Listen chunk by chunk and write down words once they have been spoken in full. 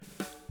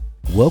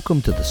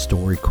Welcome to the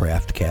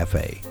Storycraft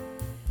Cafe.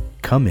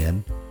 Come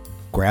in,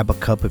 grab a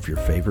cup of your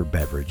favorite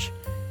beverage,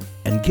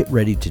 and get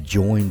ready to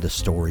join the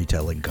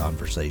storytelling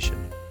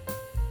conversation.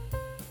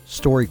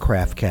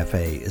 Storycraft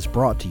Cafe is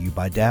brought to you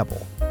by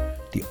Dabble,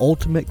 the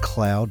ultimate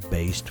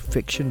cloud-based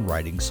fiction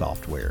writing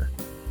software.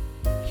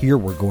 Here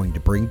we're going to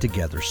bring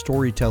together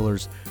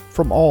storytellers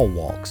from all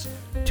walks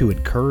to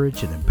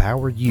encourage and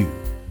empower you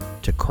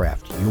to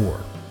craft your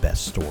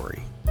best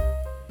story.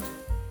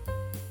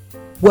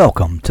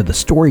 Welcome to the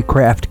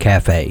Storycraft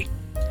Cafe.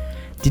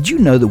 Did you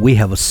know that we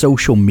have a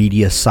social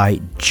media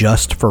site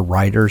just for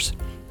writers?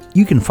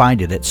 You can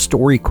find it at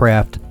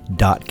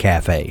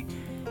storycraft.cafe.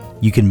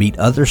 You can meet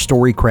other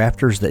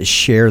storycrafters that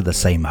share the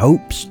same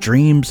hopes,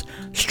 dreams,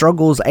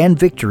 struggles, and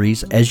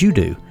victories as you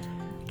do.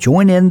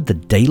 Join in the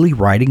daily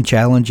writing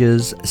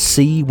challenges,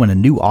 see when a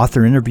new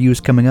author interview is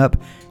coming up,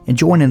 and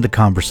join in the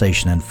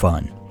conversation and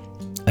fun.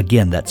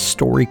 Again, that's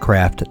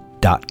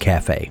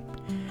storycraft.cafe.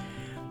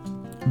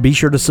 Be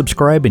sure to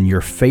subscribe in your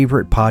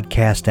favorite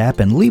podcast app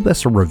and leave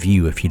us a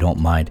review if you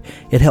don't mind.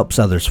 It helps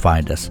others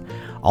find us.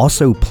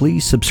 Also,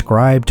 please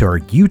subscribe to our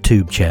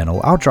YouTube channel.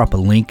 I'll drop a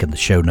link in the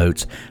show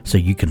notes so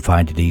you can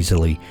find it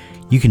easily.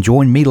 You can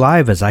join me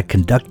live as I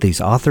conduct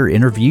these author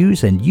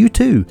interviews, and you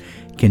too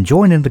can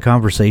join in the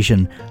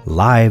conversation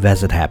live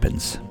as it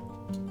happens.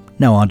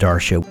 Now on to our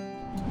show.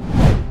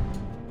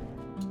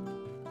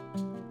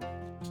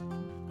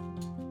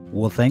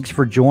 Well, thanks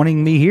for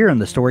joining me here in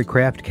the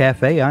Storycraft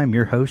Cafe. I'm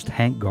your host,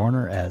 Hank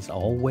Garner, as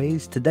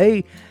always.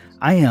 Today,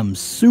 I am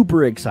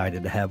super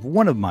excited to have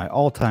one of my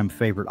all-time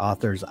favorite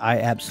authors. I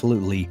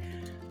absolutely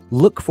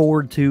look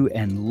forward to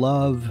and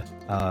love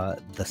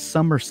the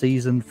summer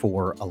season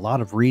for a lot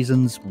of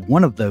reasons.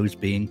 One of those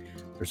being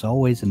there's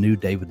always a new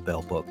David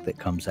Bell book that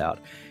comes out.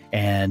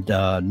 And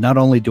not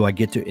only do I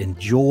get to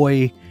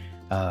enjoy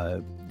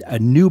a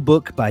new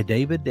book by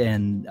David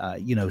and,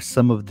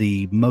 some of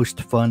the most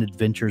fun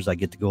adventures I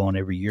get to go on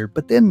every year,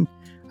 but then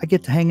I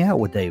get to hang out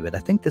with David. I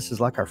think this is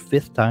like our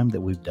 5th time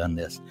that we've done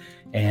this,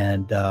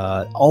 and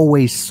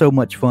always so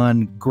much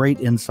fun, great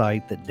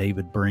insight that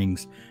David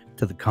brings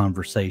to the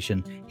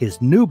conversation.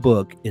 His new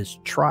book is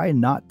Try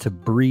Not to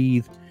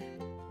Breathe,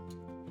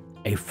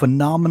 a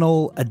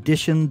phenomenal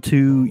addition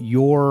to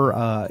your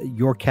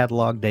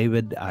catalog,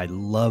 David. I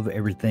love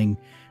everything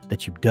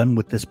that you've done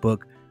with this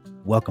book.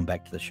 Welcome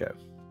back to the show.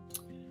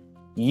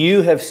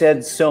 You have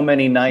said so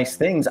many nice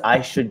things.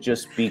 I should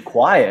just be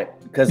quiet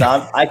because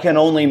I can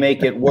only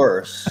make it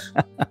worse.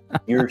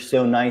 You're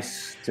so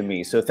nice to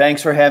me. So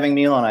thanks for having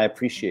me on. I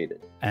appreciate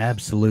it.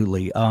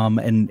 Absolutely.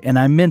 And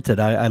I meant it.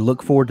 I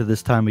look forward to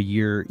this time of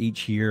year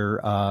each year.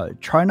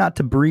 Try Not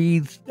to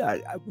Breathe.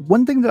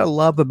 One thing that I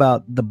love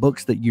about the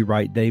books that you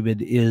write,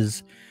 David,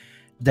 is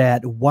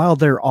that while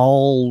they're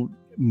all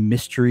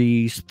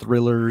mysteries,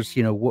 thrillers,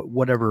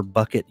 whatever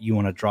bucket you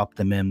want to drop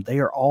them in, they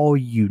are all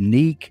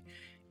unique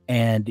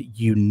and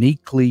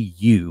uniquely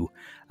you.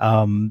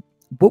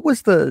 What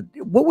was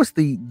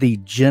the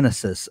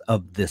genesis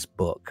of this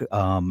book?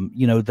 I'm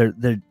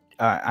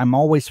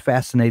always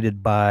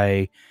fascinated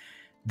by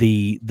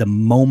the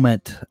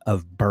moment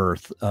of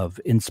birth of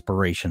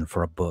inspiration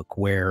for a book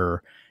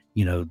where,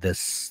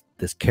 this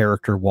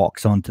character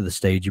walks onto the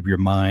stage of your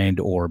mind,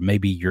 or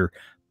maybe you're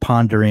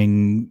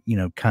pondering,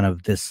 kind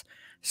of this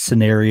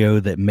scenario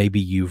that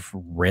maybe you've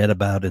read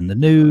about in the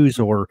news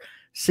or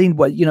seen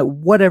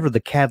whatever the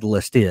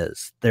catalyst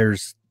is.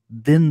 There's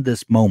then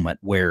this moment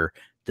where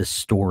the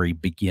story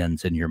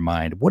begins in your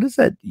mind. What is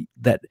that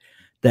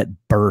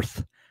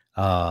birth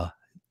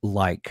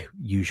like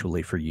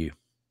usually for you?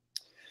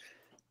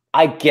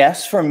 I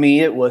guess for me,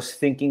 it was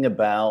thinking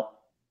about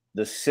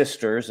the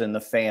sisters and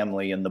the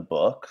family in the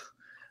book.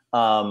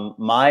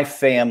 My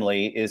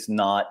family is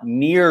not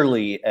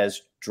nearly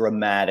as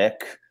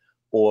dramatic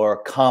or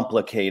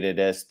complicated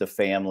as the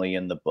family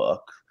in the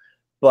book,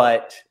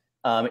 but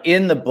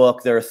in the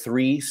book, there are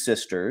 3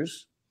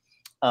 sisters,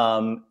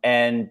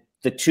 and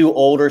the 2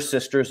 older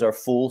sisters are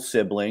full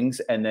siblings,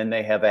 and then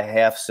they have a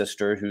half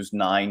sister who's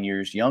 9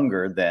 years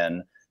younger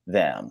than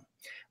them.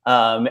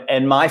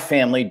 And my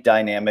family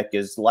dynamic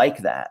is like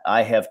that.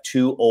 I have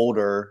 2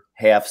 older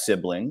half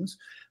siblings.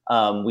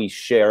 We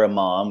share a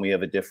mom. We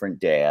have a different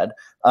dad.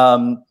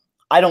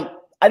 I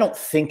don't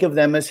think of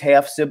them as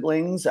half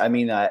siblings. I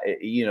mean,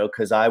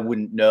 because I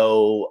wouldn't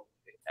know.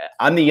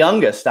 I'm the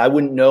youngest. I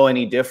wouldn't know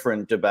any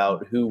different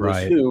about who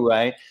was who,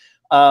 right?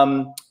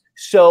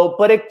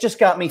 But it just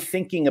got me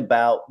thinking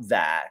about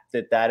that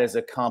is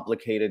a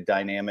complicated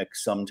dynamic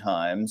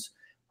sometimes.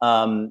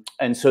 And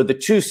so the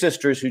 2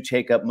 sisters who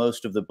take up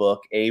most of the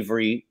book,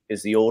 Avery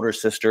is the older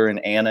sister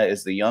and Anna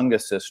is the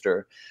youngest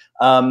sister.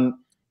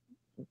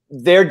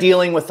 They're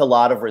dealing with a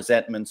lot of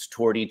resentments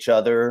toward each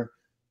other,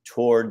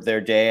 toward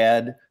their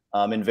dad.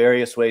 In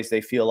various ways,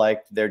 they feel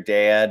like their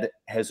dad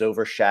has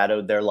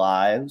overshadowed their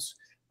lives.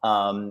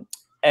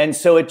 And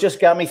so it just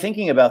got me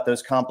thinking about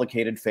those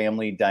complicated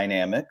family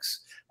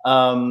dynamics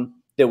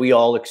that we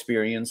all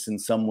experience in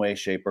some way,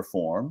 shape, or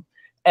form.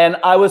 And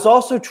I was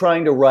also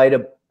trying to write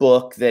a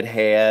book that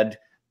had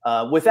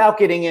without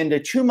getting into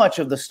too much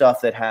of the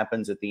stuff that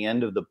happens at the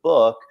end of the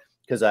book,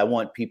 because I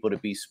want people to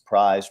be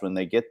surprised when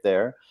they get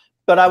there.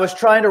 But I was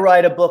trying to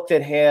write a book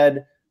that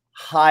had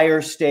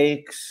higher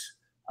stakes,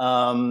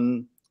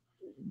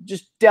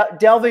 just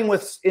delving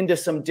into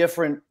some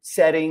different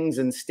settings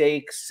and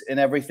stakes and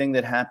everything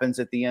that happens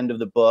at the end of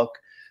the book.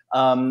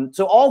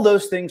 So all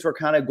those things were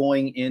kind of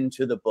going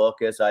into the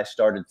book as I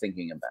started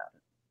thinking about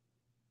it.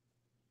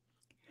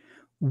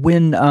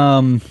 When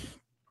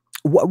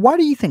why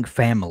do you think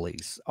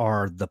families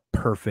are the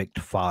perfect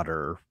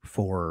fodder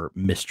for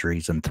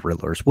mysteries and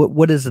thrillers?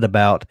 What is it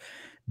about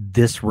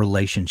this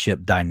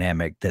relationship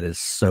dynamic that is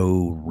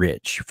so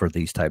rich for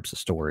these types of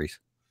stories?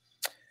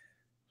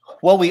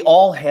 Well, we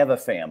all have a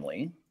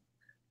family,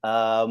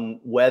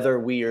 whether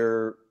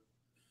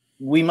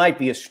we might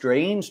be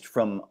estranged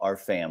from our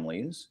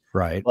families,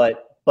 right?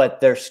 But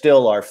they're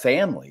still our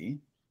family.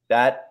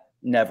 That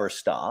never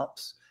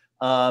stops.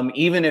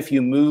 Even if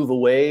you move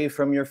away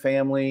from your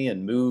family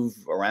and move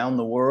around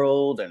the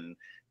world and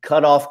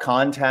cut off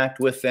contact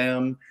with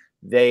them,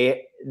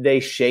 they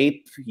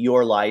shape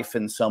your life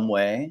in some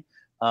way.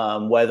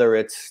 Whether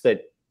it's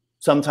that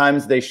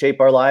sometimes they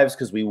shape our lives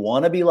because we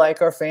want to be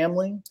like our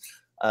family.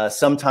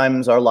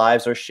 Sometimes our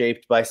lives are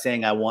shaped by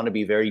saying, I want to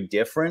be very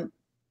different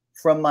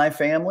from my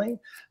family.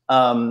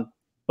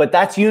 But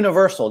that's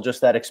universal, just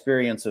that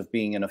experience of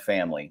being in a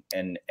family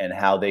and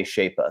how they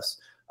shape us.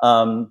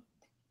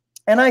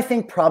 And I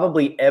think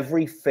probably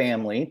every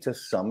family, to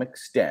some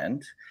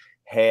extent,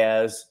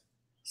 has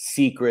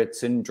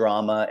secrets and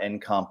drama and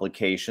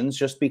complications,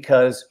 just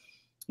because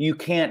you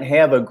can't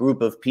have a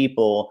group of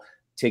people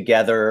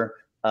together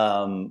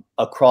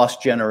across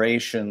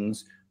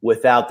generations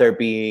without there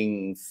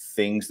being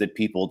things that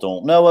people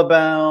don't know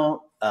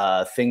about,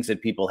 things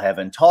that people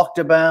haven't talked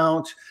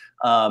about.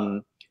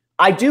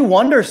 I do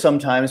wonder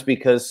sometimes,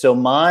 because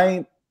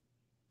my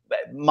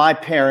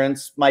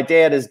parents, my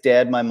dad is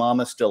dead, my mom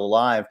is still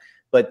alive,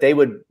 but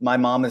my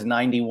mom is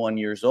 91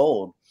 years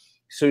old.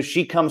 So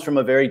she comes from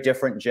a very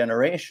different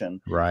generation.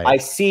 Right. I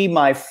see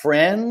my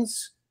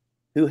friends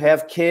who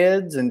have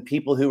kids and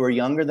people who are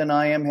younger than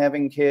I am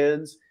having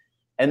kids,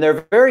 and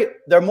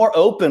they're more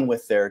open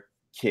with their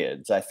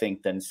kids, I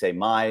think, than say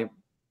my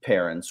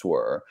parents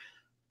were.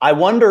 I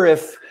wonder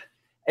if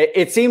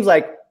it seems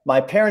like my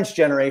parents'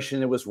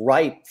 generation, it was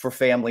ripe for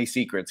family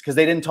secrets because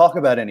they didn't talk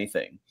about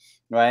anything.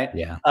 Right.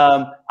 Yeah.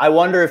 I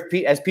wonder if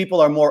as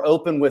people are more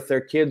open with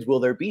their kids, will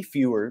there be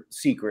fewer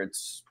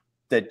secrets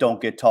that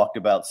don't get talked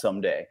about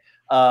someday?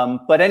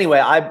 But anyway,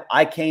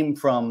 I came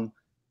from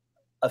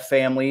a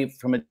family,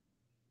 from a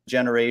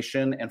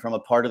generation and from a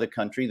part of the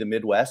country, the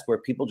Midwest, where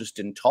people just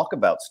didn't talk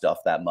about stuff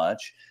that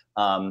much.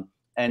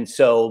 And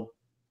so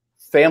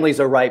families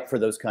are ripe for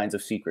those kinds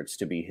of secrets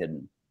to be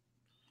hidden.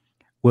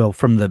 Well,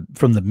 from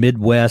the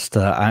Midwest,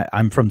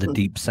 I'm from the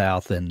Deep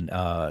South, and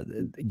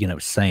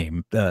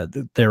same.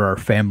 There are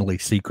family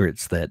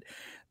secrets that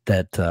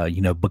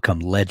become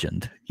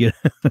legend, in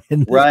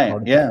this part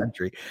of the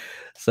country.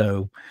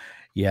 So,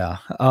 yeah.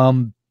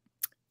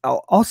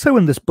 Also,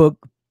 in this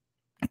book,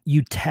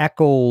 you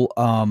tackle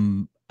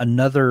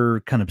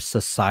another kind of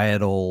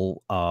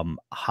societal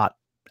hot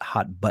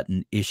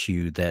button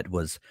issue that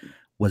was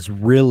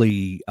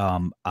really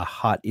a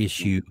hot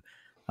issue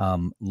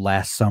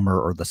last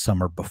summer or the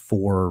summer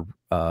before,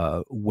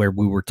 where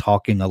we were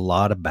talking a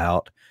lot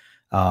about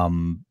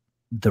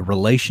the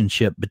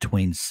relationship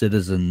between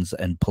citizens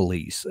and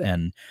police.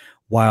 And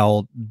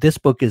while this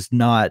book is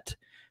not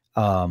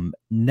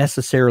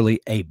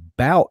necessarily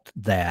about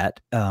that,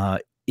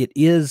 it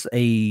is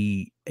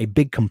a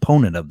big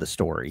component of the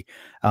story.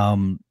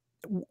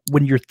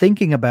 When you're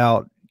thinking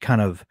about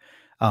kind of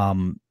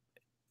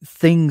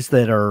things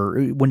that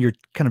are, when you're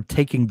kind of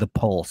taking the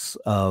pulse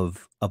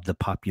of the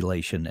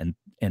population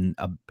and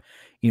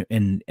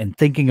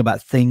thinking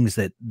about things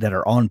that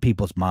are on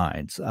people's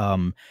minds,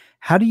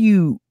 how do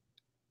you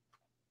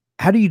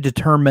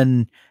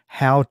determine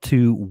how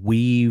to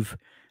weave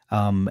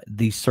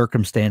these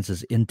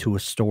circumstances into a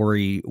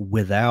story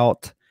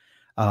without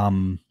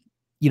I'm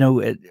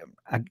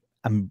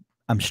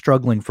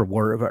struggling for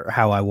word or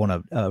how I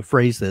want to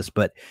phrase this,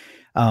 but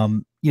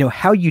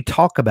how you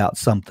talk about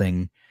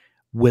something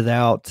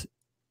without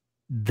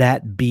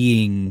that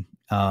being,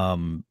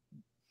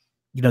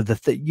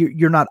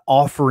 you're not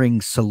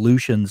offering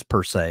solutions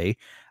per se.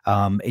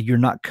 You're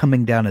not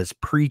coming down as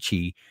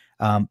preachy,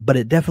 but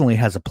it definitely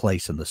has a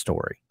place in the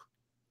story.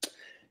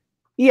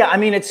 Yeah, I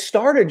mean, it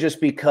started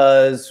just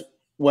because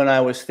when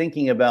I was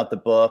thinking about the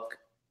book,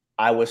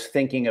 I was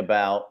thinking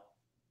about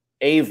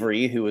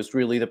Avery, who is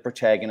really the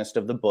protagonist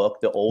of the book,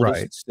 the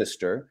oldest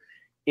sister,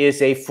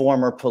 is a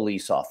former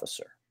police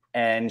officer.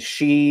 And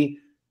she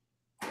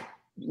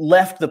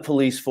left the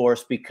police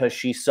force because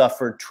she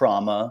suffered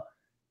trauma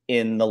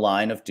in the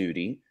line of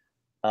duty.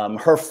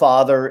 Her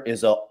father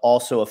is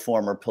also a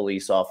former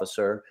police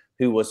officer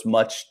who was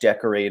much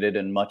decorated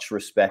and much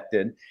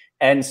respected.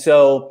 And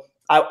so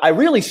I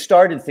really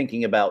started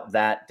thinking about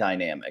that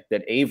dynamic,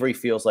 that Avery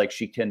feels like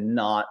she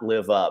cannot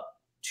live up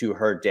to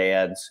her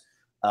dad's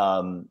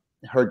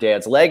her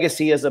dad's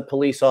legacy as a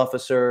police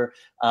officer,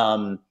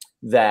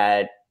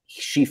 that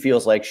she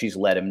feels like she's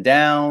let him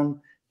down.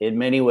 In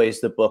many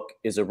ways, the book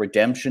is a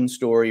redemption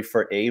story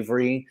for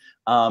Avery.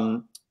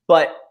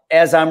 But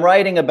as I'm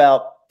writing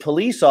about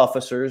police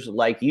officers,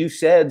 like you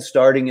said,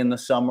 starting in the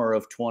summer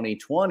of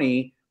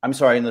 2020, I'm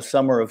sorry, in the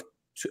summer of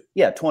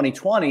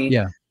 2020,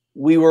 Yeah.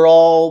 we were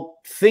all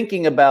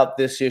thinking about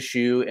this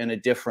issue in a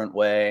different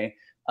way.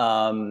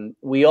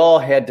 We all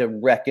had to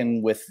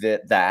reckon with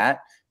that.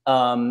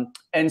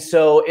 And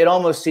so it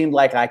almost seemed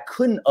like I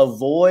couldn't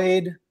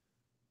avoid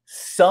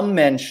some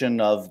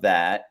mention of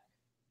that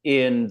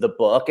in the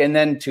book. And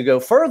then to go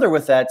further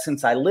with that,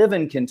 since I live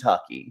in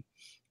Kentucky,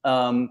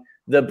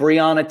 the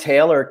Breonna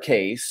Taylor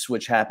case,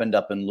 which happened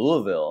up in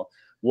Louisville,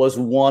 was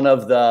one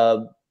of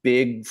the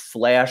big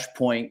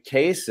flashpoint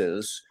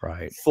cases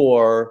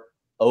for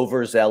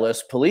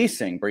overzealous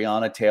policing.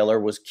 Breonna Taylor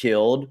was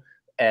killed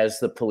as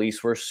the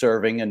police were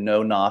serving a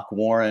no-knock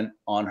warrant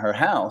on her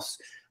house.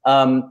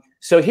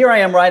 So here I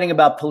am writing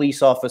about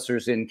police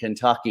officers in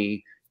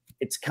Kentucky.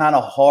 It's kind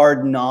of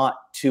hard not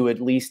to at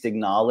least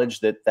acknowledge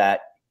that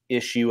that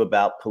issue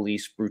about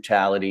police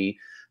brutality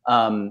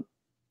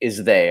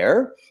is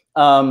there.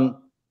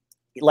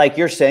 Like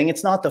you're saying,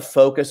 it's not the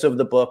focus of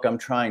the book. I'm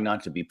trying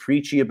not to be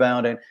preachy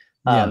about it.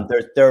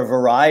 There are a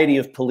variety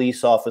of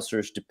police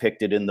officers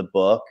depicted in the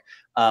book.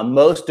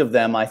 Most of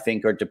them, I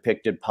think, are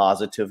depicted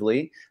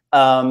positively.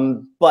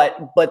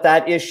 But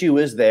that issue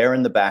is there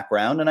in the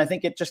background. And I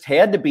think it just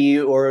had to be,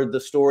 or the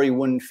story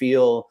wouldn't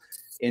feel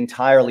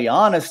entirely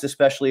honest,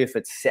 especially if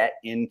it's set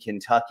in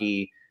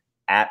Kentucky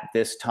at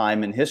this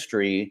time in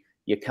history.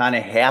 You kind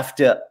of have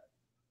to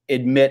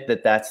admit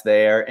that that's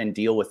there and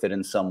deal with it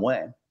in some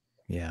way.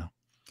 Yeah.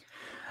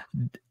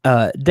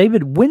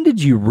 David, when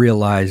did you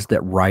realize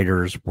that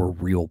writers were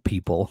real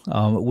people?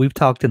 We've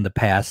talked in the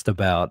past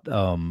about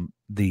when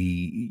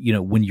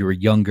you were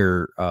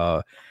younger,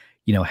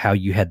 how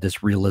you had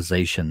this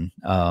realization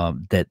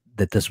that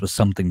this was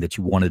something that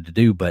you wanted to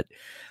do. But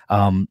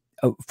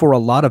for a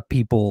lot of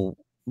people,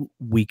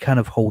 we kind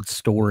of hold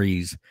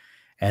stories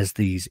as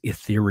these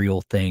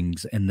ethereal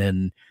things, and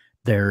then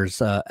there's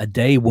a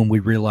day when we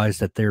realize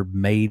that they're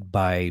made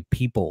by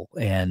people,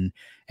 and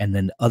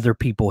then other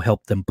people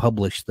help them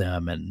publish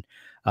them, and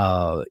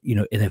and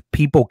if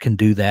people can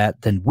do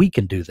that, then we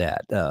can do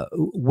that.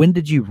 When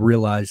did you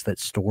realize that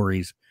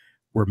stories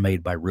were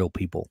made by real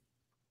people?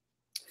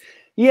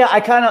 Yeah,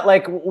 I kind of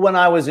like when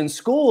I was in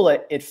school,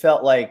 it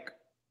felt like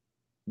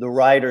the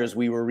writers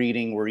we were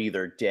reading were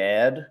either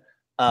dead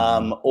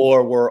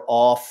or were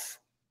off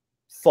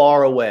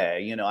far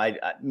away. I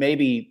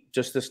maybe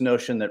just this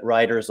notion that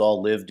writers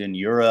all lived in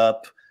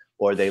Europe,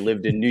 or they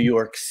lived in New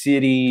York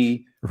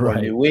City or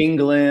New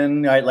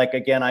England. Like,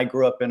 again, I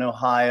grew up in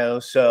Ohio.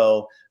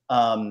 So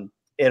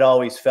it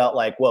always felt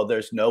like, well,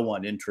 there's no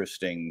one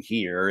interesting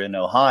here in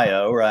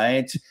Ohio,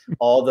 right?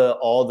 all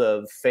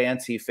the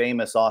fancy,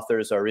 famous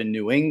authors are in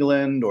New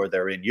England, or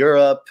they're in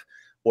Europe,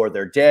 or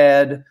they're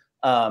dead.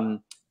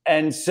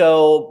 And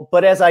so,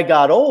 but as I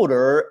got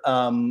older,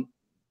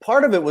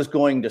 part of it was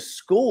going to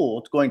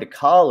school, going to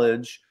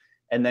college,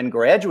 and then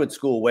graduate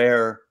school,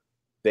 where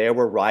there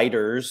were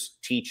writers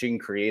teaching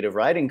creative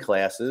writing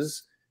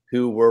classes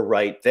who were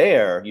right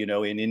there,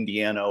 in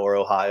Indiana or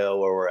Ohio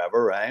or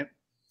wherever, right?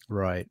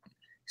 Right.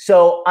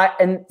 So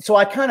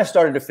I kind of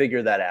started to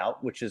figure that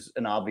out, which is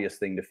an obvious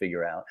thing to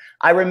figure out.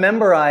 I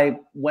remember I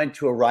went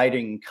to a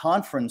writing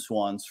conference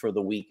once for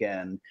the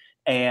weekend,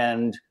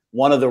 and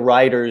one of the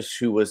writers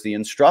who was the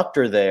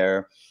instructor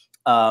there,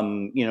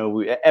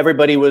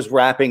 everybody was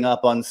wrapping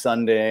up on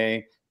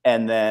Sunday,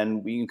 and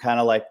then we kind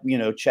of like,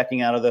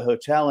 checking out of the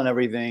hotel and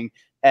everything.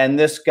 And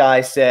this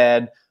guy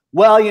said,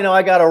 well,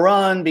 I got to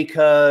run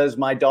because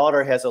my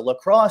daughter has a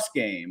lacrosse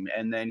game.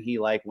 And then he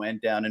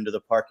went down into the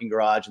parking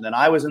garage, and then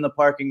I was in the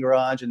parking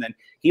garage, and then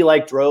he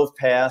drove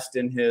past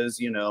in his,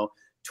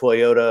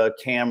 Toyota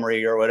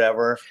Camry or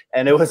whatever.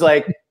 And it was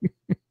like,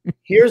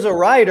 here's a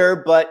writer,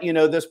 but,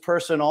 this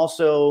person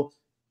also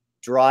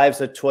drives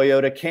a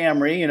Toyota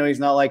Camry. He's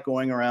not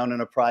going around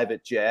in a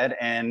private jet.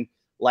 And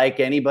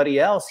like anybody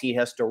else, he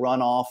has to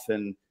run off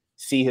and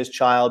see his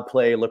child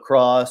play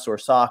lacrosse or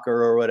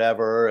soccer or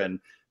whatever,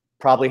 and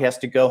probably has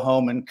to go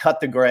home and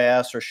cut the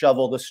grass or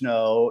shovel the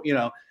snow,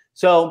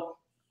 So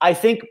I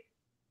think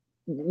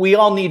we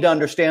all need to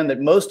understand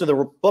that most of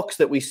the books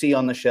that we see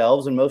on the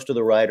shelves and most of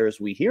the writers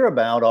we hear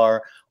about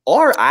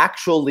are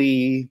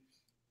actually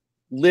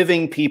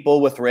living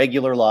people with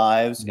regular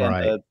lives.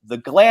 Right. And the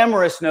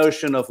glamorous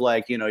notion of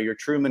your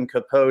Truman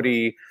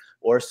Capote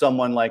or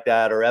someone like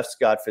that, or F.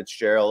 Scott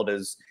Fitzgerald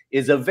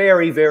is a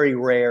very, very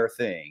rare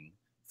thing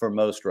for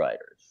most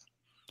writers.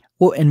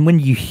 Well, and when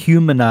you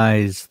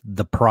humanize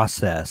the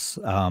process,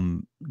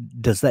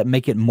 does that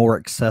make it more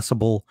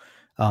accessible,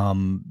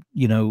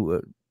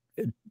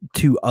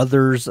 to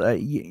others?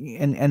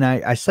 And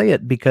I say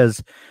it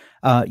because,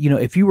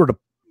 if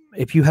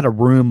you had a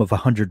room of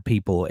 100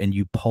 people and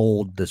you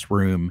polled this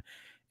room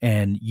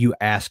and you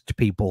asked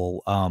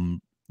people,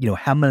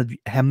 how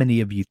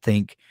many of you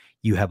think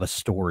you have a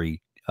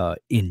story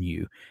in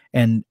you.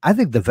 And I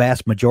think the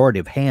vast majority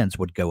of hands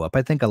would go up.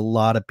 I think a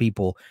lot of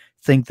people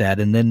think that.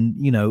 And then,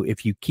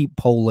 if you keep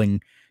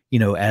polling,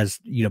 as,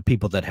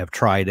 people that have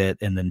tried it,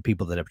 and then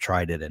people that have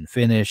tried it and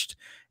finished,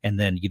 and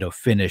then,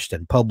 finished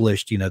and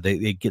published,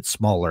 it gets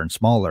smaller and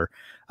smaller.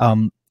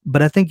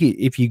 But I think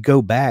if you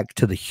go back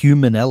to the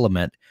human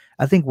element,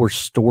 I think we're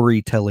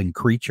storytelling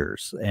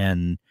creatures.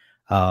 And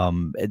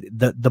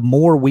the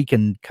more we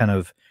can kind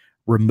of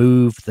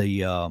remove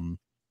the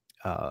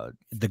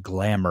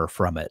glamour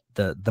from it,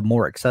 the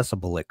more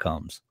accessible it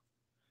comes.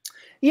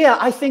 Yeah,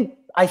 I think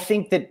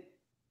that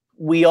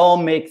we all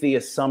make the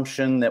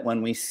assumption that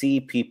when we see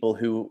people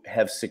who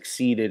have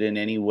succeeded in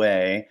any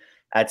way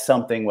at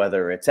something,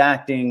 whether it's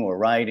acting or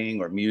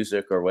writing or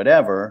music or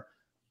whatever,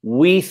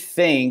 we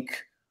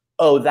think,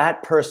 oh,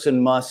 that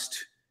person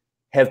must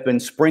have been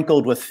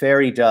sprinkled with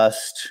fairy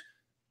dust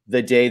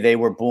the day they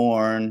were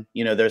born.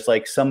 There's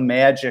like some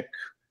magic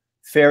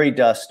fairy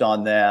dust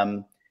on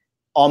them,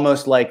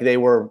 almost like they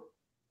were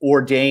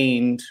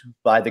ordained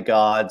by the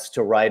gods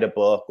to write a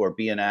book or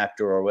be an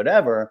actor or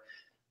whatever.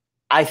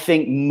 I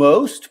think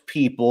most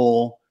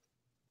people,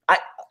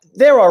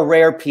 there are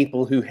rare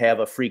people who have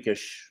a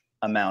freakish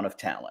amount of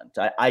talent.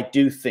 I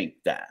do think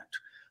that.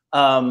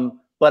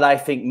 But I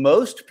think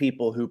most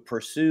people who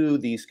pursue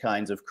these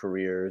kinds of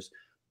careers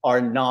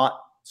are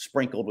not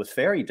sprinkled with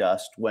fairy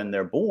dust when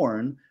they're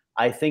born.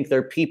 I think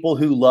they're people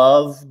who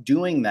love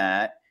doing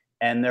that,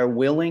 and they're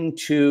willing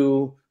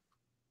to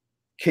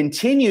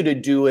continue to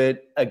do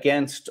it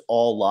against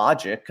all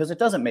logic, because it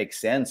doesn't make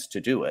sense to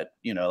do it.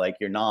 Like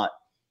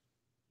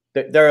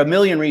there are a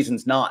million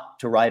reasons not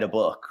to write a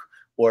book,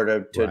 or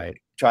to Right.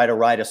 try to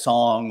write a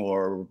song,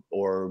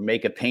 or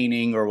make a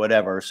painting or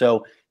whatever.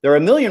 So there are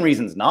a million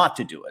reasons not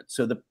to do it.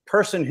 So the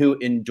person who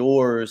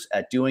endures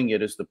at doing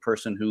it is the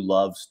person who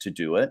loves to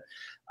do it.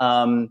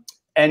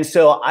 And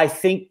so I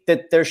think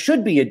that there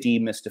should be a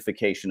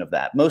demystification of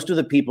that. Most of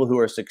the people who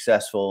are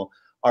successful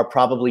are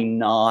probably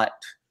not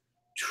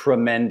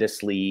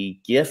tremendously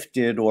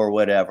gifted or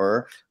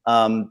whatever.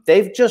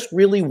 They've just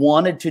really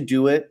wanted to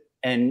do it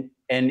and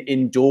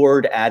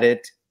endured at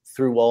it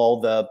through all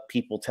the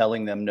people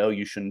telling them, no,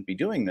 you shouldn't be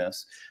doing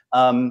this.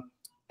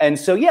 And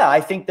so, yeah,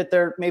 I think that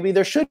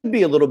there should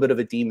be a little bit of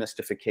a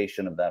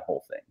demystification of that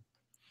whole thing.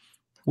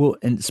 Well,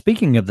 and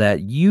speaking of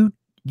that, you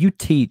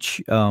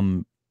teach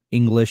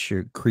English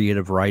or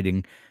creative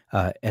writing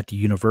at the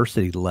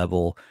university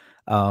level.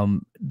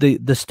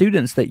 The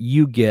students that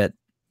you get,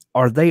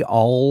 are they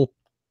all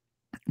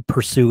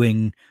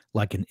pursuing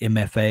like an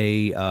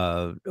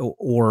MFA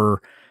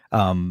or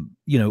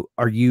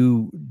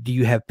do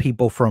you have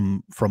people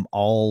from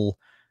all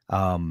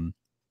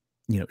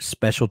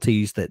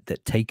specialties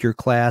that take your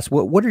class?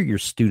 What are your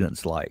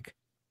students like?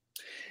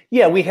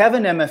 Yeah, we have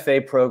an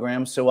MFA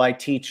program, so I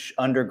teach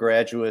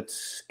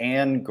undergraduates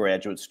and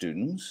graduate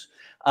students.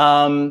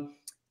 And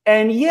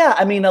yeah,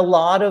 I mean, a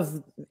lot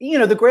of,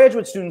 the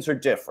graduate students are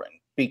different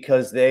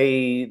because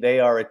they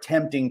are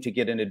attempting to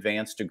get an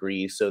advanced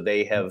degree. So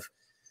they have,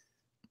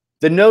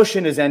 the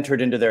notion is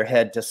entered into their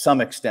head to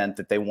some extent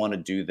that they want to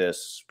do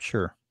this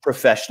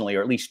professionally,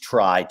 or at least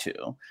try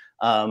to.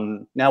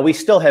 Now, we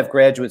still have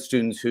graduate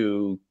students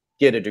who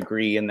get a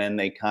degree and then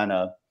they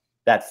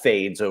that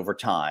fades over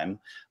time.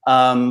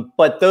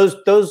 But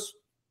those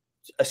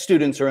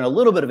students are in a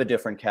little bit of a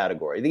different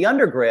category. The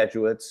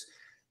undergraduates,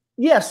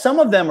 yeah, some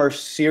of them are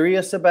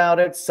serious about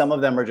it. Some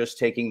of them are just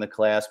taking the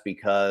class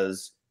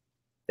because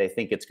they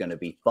think it's going to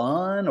be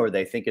fun, or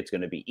they think it's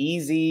going to be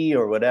easy,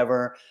 or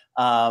whatever.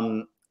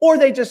 Or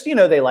they just,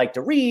 they like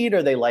to read,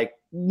 or they like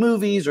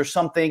movies or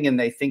something, and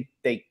they think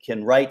they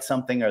can write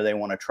something, or they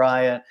want to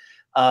try it.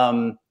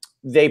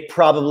 They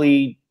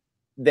probably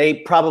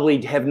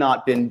have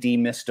not been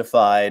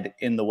demystified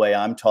in the way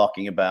I'm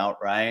talking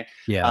about, right?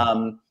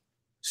 Yeah.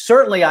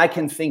 Certainly, I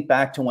can think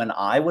back to when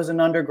I was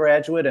an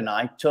undergraduate and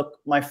I took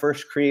my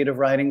first creative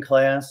writing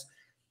class.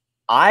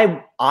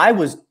 I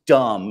was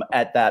dumb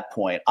at that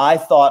point. I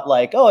thought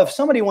like, oh, if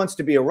somebody wants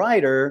to be a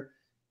writer,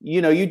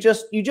 you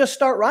just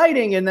start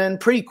writing, and then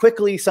pretty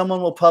quickly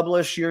someone will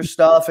publish your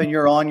stuff and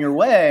you're on your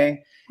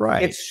way.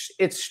 Right.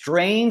 It's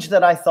strange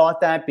that I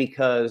thought that,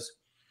 because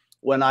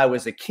when I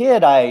was a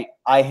kid, I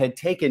had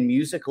taken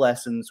music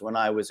lessons when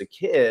I was a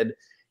kid,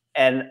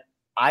 and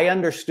I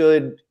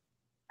understood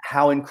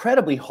how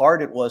incredibly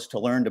hard it was to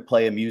learn to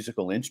play a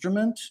musical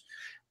instrument,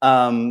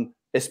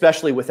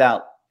 especially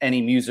without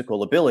any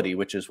musical ability,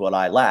 which is what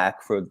I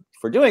lack for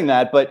doing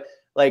that. But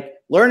like,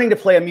 learning to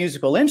play a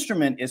musical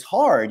instrument is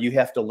hard. You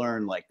have to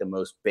learn like the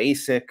most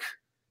basic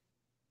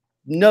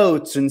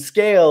notes and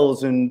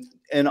scales and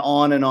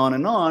on and on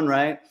and on,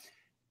 right?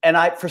 And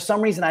for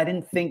some reason, I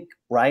didn't think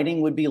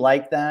writing would be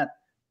like that.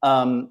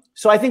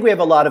 So I think we have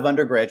a lot of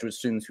undergraduate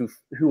students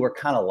who are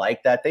kind of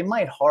like that. They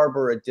might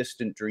harbor a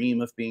distant dream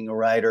of being a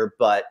writer,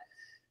 but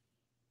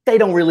they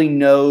don't really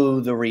know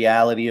the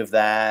reality of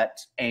that.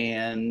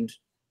 And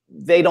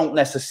they don't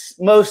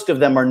most of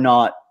them are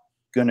not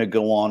going to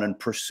go on and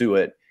pursue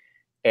it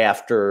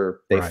after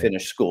they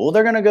finish school.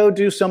 They're going to go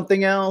do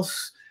something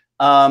else,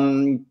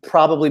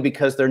 probably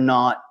because they're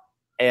not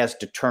as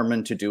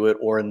determined to do it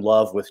or in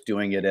love with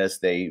doing it as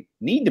they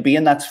need to be,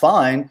 and that's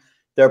fine.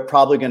 They're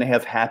probably going to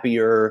have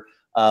happier,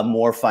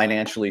 more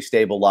financially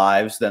stable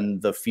lives than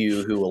the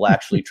few who will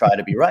actually try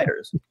to be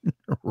writers.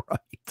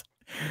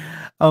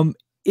 Right.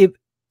 If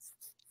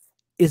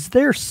is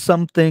there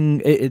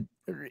something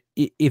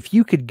if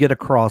you could get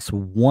across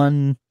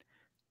one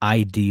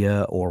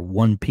idea or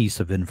one piece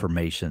of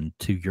information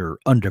to your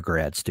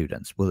undergrad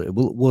students,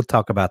 we'll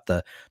talk about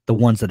the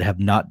ones that have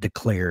not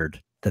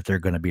declared that they're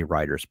going to be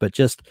writers, but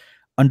just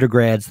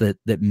undergrads that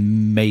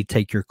may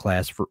take your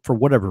class for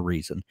whatever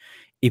reason.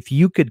 If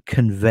you could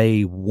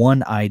convey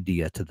one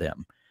idea to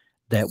them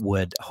that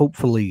would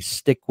hopefully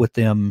stick with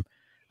them,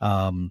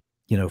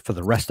 for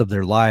the rest of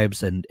their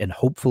lives, and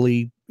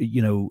hopefully,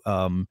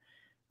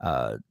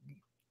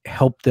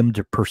 help them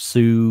to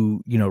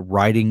pursue,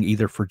 writing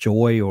either for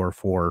joy or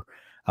for,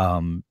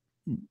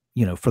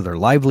 for their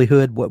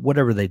livelihood,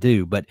 whatever they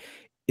do. But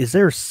is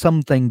there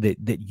something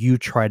that you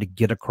try to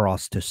get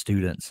across to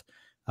students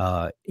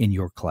in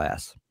your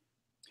class?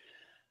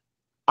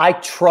 I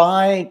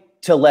try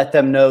to let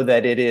them know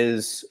that it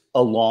is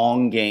a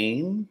long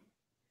game.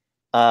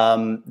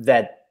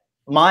 That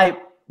my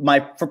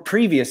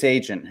previous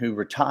agent, who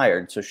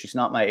retired, so she's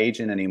not my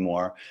agent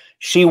anymore,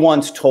 she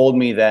once told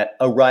me that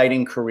a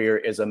writing career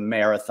is a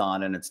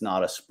marathon and it's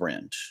not a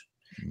sprint.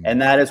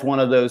 And that is one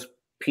of those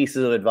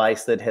pieces of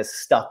advice that has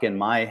stuck in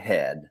my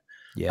head,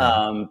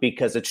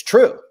 because it's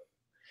true.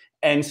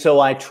 And so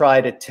I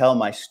try to tell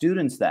my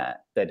students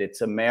that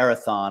it's a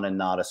marathon and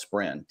not a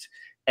sprint.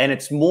 And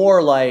it's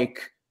more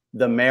like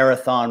the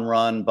marathon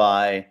run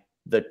by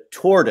the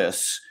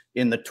tortoise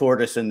in The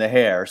Tortoise and the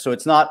Hare. So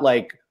it's not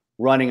like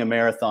running a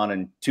marathon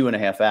in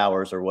 2.5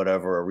 hours or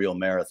whatever a real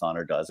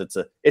marathoner does.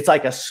 It's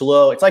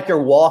like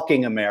you're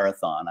walking a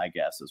marathon, I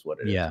guess is what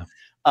it is. Yeah.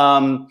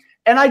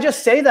 And I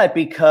just say that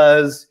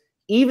because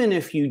even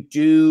if you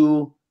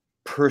do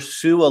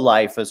pursue a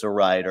life as a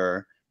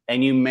writer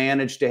and you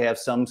manage to have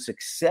some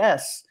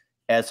success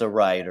as a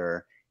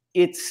writer,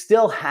 it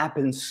still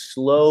happens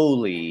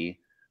slowly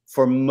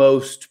for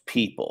most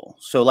people.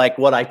 So like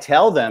what I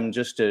tell them,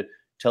 just to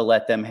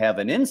let them have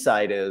an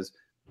insight, is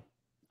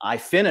I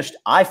finished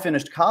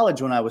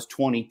college when I was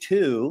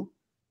 22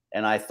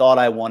 and I thought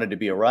I wanted to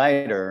be a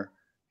writer,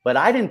 but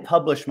I didn't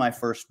publish my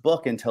first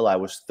book until I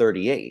was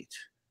 38.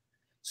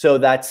 So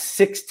that's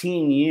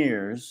 16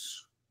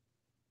 years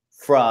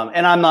from,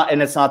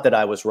 and it's not that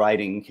I was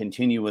writing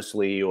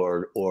continuously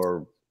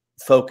or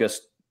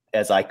focused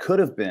as I could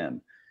have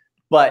been,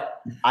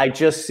 but I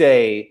just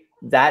say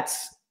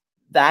that's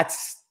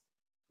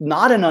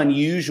not an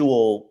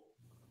unusual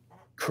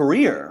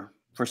career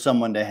for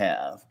someone to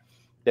have,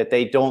 that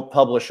they don't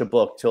publish a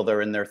book till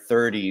they're in their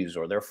 30s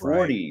or their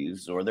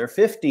 40s or their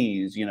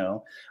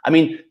 50s. I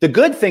mean, the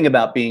good thing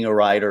about being a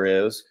writer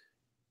is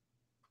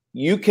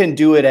you can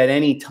do it at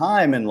any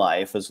time in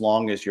life as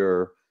long as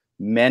you're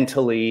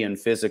mentally and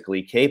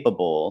physically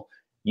capable.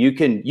 You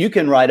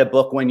can write a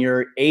book when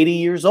you're 80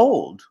 years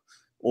old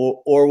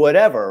or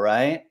whatever,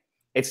 right?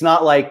 It's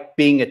not like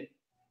being a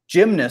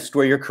gymnast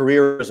where your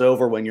career is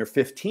over when you're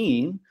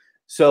 15.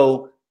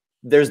 So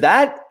there's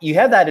that, you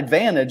have that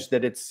advantage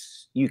that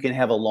you can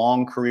have a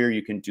long career,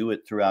 you can do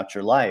it throughout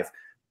your life.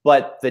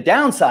 But the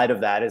downside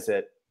of that is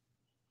that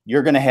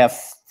you're going to have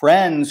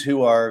friends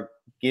who are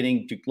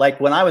getting to, like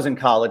when I was in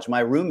college,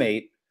 my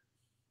roommate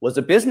was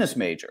a business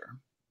major.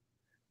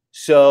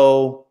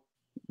 So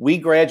we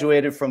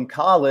graduated from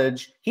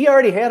college. He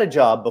already had a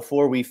job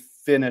before we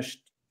finished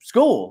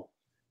school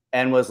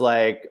and was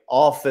like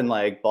off and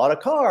like bought a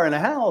car and a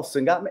house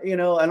and got,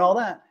 and all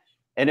that.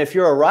 And if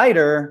you're a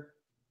writer,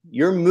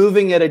 you're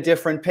moving at a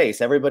different pace.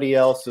 Everybody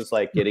else is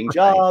like getting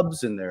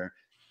jobs and they're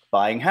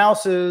buying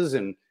houses,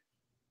 and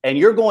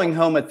you're going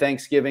home at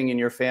Thanksgiving and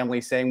your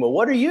family saying, well,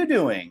 what are you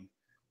doing?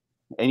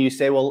 And you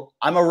say, well,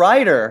 I'm a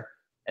writer.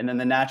 And then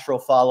the natural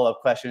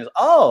follow-up question is,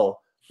 oh,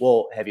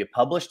 well, have you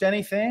published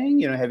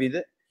anything?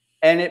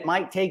 And it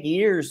might take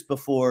years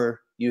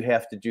before you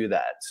have to do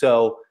that.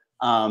 So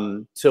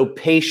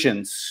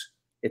patience,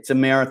 it's a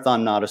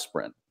marathon, not a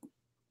sprint.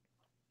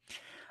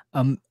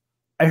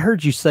 I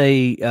heard you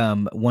say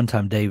one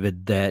time,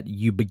 David, that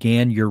you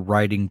began your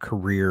writing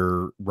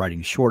career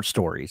writing short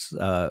stories,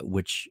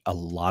 which a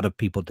lot of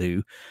people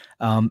do.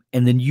 And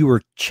then you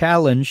were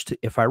challenged,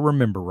 if I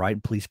remember right,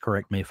 and please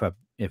correct me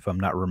if I'm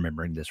not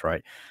remembering this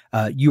right.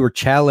 You were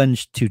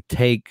challenged to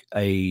take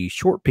a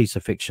short piece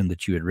of fiction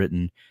that you had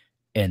written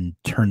and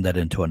turn that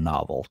into a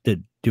novel.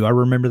 Do I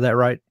remember that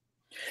right?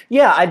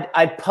 Yeah,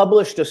 I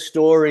published a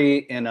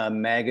story in a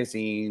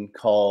magazine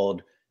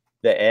called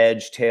The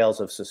Edge: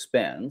 Tales of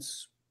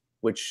Suspense,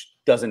 which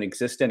doesn't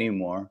exist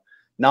anymore.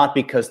 Not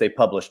because they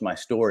published my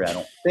story, I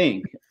don't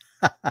think.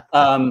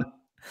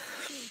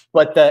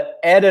 But the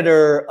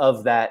editor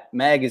of that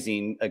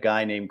magazine, a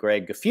guy named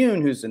Greg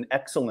Gaffune, who's an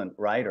excellent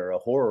writer, a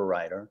horror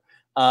writer,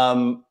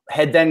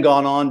 had then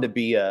gone on to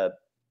be a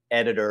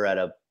editor at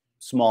a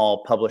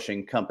small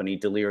publishing company,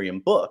 Delirium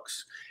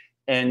Books.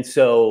 And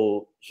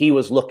so he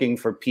was looking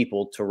for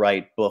people to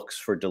write books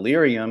for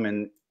Delirium.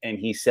 And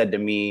he said to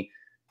me,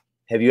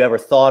 have you ever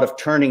thought of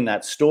turning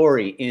that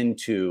story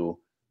into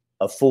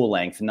a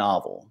full-length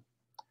novel?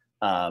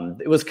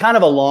 It was kind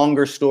of a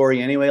longer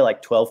story anyway,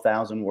 like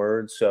 12,000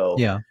 words. So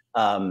Yeah.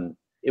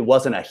 it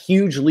wasn't a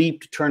huge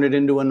leap to turn it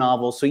into a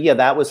novel. So yeah,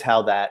 that was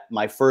how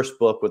my first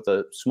book with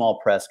a small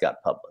press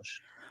got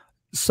published.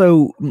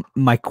 So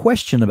my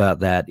question about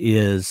that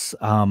is,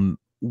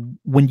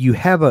 when you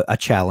have a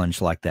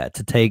challenge like that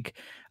to take,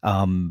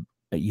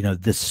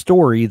 this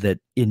story that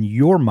in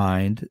your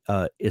mind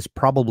is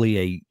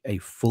probably a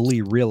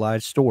fully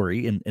realized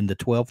story in the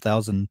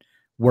 12,000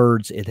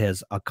 words, it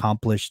has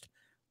accomplished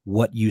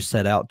what you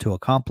set out to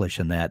accomplish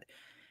in that.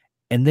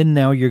 And then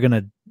now you're going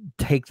to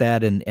take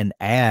that and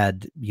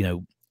add,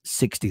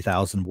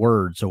 60,000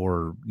 words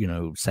or,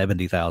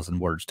 70,000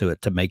 words to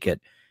it to make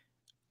it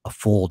a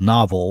full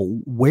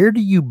novel. Where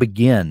do you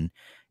begin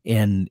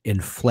in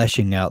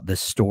fleshing out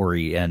this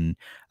story? And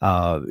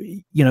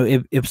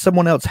if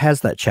someone else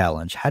has that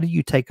challenge, how do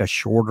you take a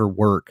shorter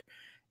work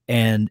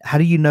and how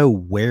do you know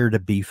where to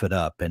beef it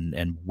up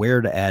and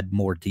where to add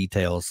more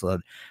details?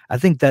 I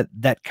think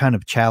that kind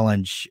of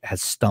challenge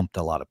has stumped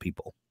a lot of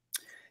people.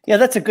 Yeah,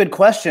 that's a good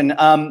question.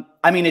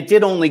 I mean, it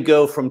did only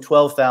go from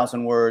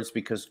 12,000 words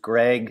because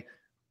Greg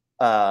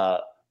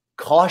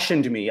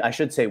cautioned me, I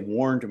should say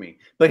warned me,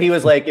 but he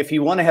was like, if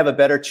you want to have a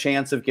better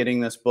chance of getting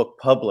this book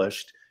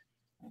published,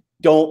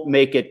 don't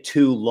make it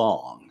too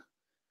long.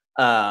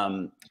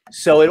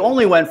 So it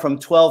only went from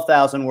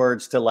 12,000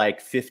 words to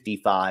like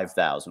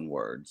 55,000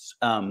 words.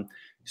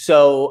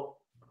 So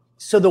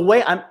the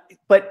way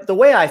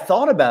I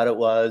thought about it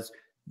was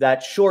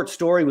that short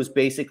story was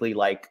basically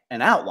like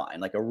an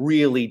outline, like a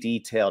really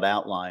detailed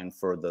outline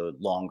for the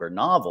longer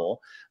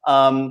novel.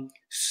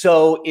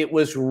 So it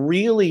was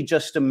really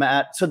just a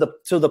matter. So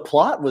the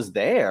plot was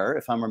there,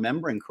 if I'm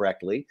remembering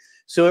correctly.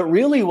 So it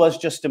really was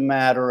just a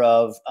matter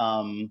of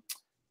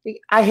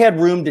I had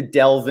room to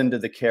delve into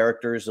the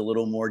characters a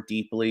little more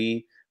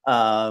deeply.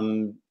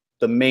 The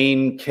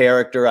main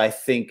character, I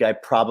think I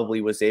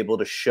probably was able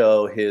to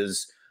show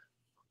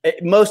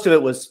most of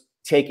it was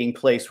taking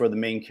place where the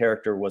main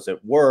character was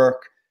at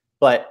work,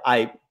 but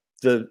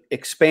the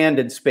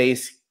expanded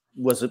space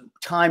was a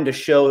time to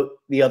show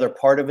the other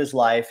part of his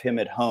life, him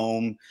at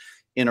home,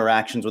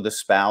 interactions with his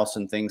spouse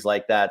and things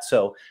like that.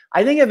 So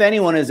I think if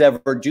anyone is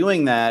ever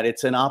doing that,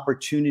 it's an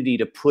opportunity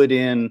to put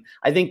in,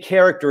 I think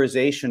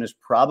characterization is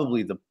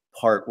probably the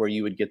part where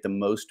you would get the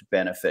most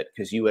benefit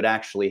because you would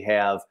actually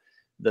have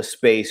the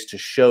space to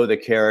show the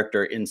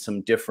character in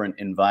some different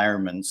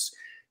environments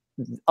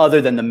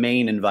other than the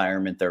main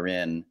environment they're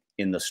in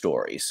the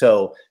story.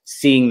 So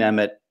seeing them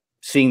at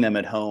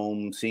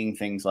home, seeing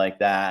things like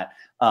that.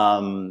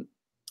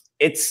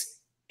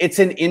 It's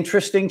an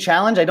interesting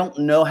challenge. I don't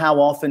know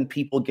how often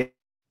people get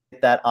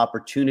that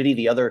opportunity.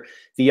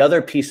 The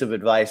other piece of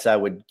advice I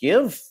would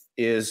give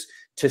is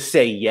to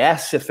say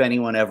yes if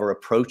anyone ever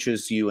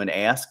approaches you and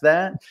asks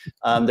that.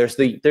 There's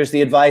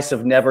the advice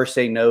of never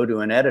say no to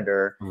an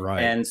editor.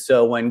 Right. And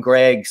so when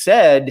Greg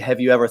said, "Have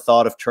you ever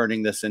thought of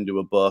turning this into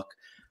a book?"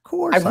 Of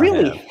course, I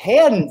really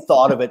hadn't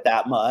thought of it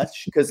that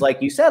much because,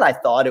 like you said, I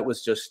thought it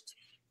was just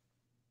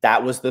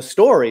that was the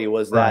story,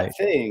 was that right.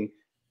 thing.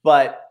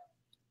 But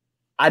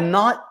I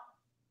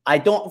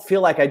don't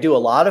feel like I do a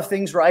lot of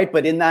things right.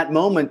 But in that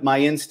moment, my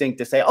instinct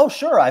to say, "Oh,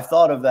 sure, I've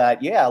thought of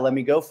that. Yeah, let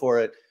me go for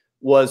it,"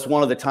 was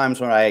one of the times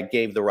when I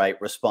gave the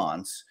right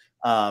response,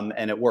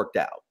 and it worked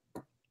out.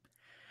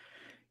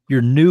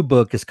 Your new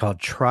book is called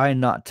Try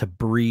Not to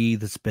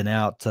Breathe. It's been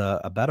out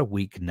about a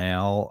week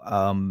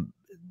now.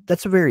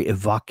 That's a very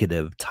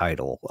evocative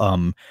title.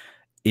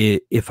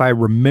 If I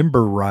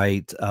remember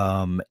right,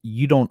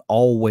 you don't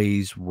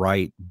always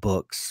write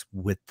books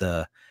with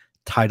the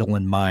title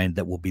in mind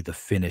that will be the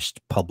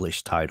finished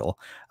published title.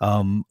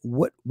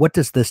 What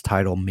does this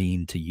title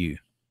mean to you?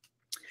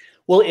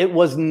 Well, it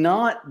was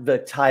not the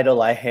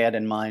title I had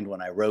in mind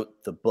when I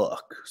wrote the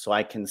book, so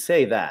I can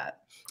say that.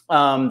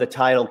 The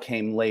title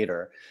came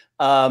later.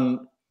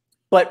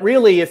 But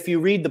really, if you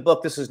read the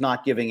book, this is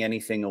not giving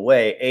anything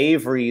away.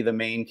 Avery, the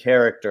main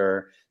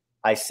character,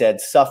 I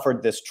said,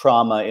 suffered this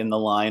trauma in the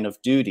line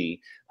of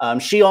duty.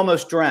 She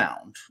almost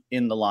drowned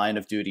in the line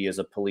of duty as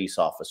a police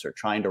officer,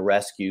 trying to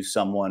rescue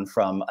someone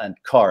from a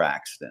car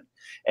accident.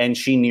 And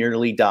she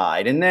nearly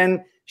died. And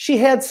then she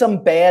had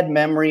some bad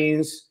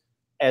memories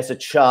as a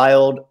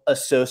child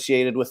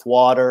associated with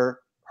water.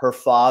 Her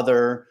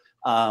father,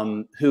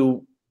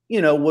 who,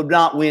 would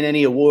not win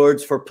any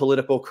awards for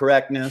political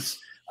correctness,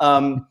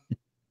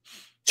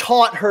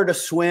 taught her to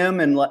swim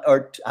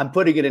or I'm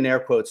putting it in air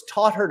quotes,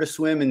 taught her to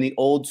swim in the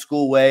old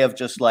school way of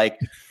just like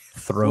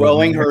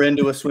throwing her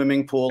into a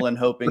swimming pool and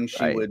hoping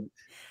she Right. would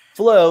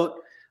float.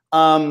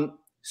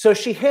 So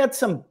she had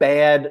some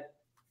bad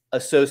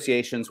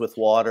associations with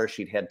water.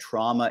 She'd had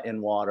trauma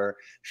in water.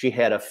 She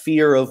had a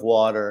fear of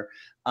water.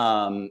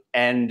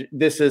 And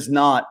this is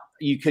not,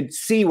 you could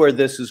see where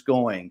this is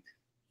going.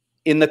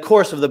 In the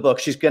course of the book,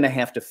 she's going to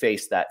have to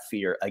face that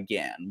fear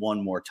again,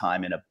 one more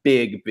time in a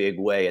big, big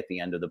way at the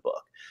end of the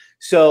book.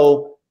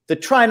 So the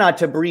Try Not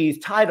to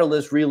Breathe title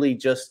is really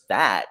just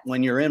that.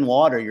 When you're in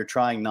water, you're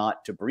trying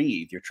not to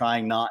breathe. You're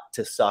trying not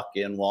to suck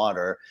in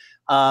water.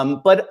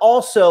 But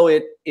also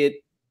it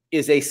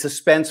is a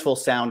suspenseful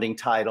sounding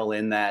title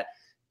in that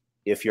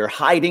if you're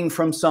hiding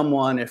from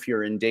someone, if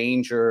you're in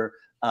danger,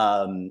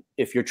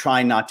 if you're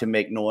trying not to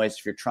make noise,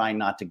 if you're trying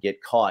not to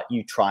get caught,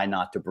 you try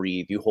not to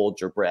breathe, you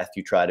hold your breath,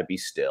 you try to be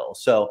still.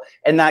 So,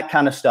 and that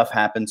kind of stuff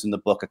happens in the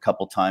book a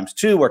couple times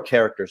too, where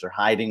characters are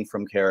hiding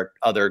from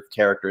other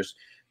characters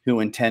who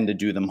intend to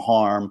do them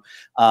harm.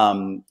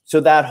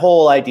 So that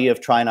whole idea of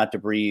try not to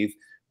breathe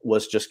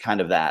was just kind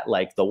of that,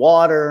 like the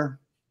water,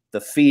 the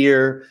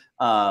fear.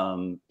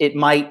 You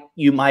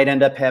might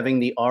end up having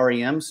the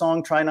REM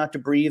song "Try Not to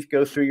Breathe"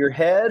 go through your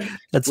head.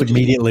 That's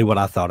immediately what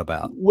I thought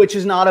about, which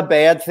is not a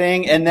bad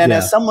thing. And then,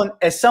 as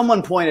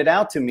someone pointed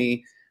out to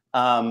me,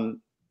 I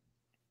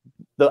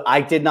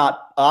did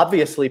not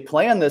obviously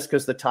plan this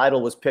because the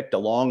title was picked a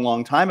long,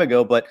 long time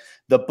ago. But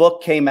the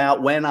book came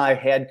out when I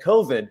had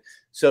COVID,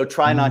 so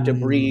 "Try Not to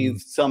Breathe"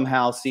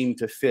 somehow seemed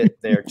to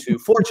fit there too.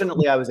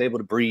 Fortunately, I was able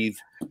to breathe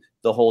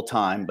the whole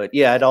time. But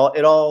yeah, it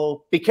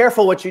all be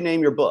careful what you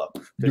name your book.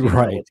 You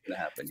right. know what's gonna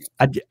happen.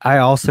 I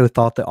also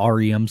thought the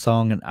REM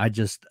song, and I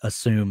just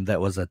assumed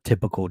that was a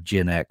typical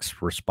Gen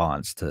X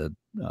response to,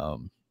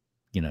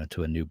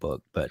 to a new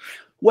book. But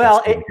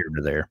well, here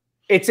to there.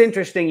 It's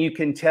interesting. You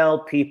can tell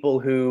people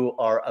who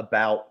are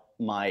about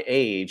my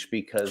age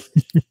because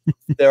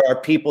there are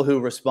people who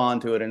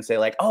respond to it and say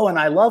like, "Oh, and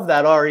I love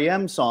that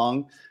REM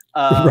song."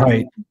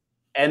 Right.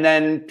 And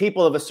then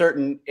people of a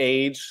certain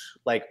age,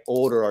 like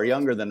older or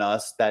younger than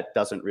us, that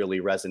doesn't really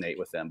resonate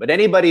with them. But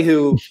anybody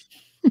who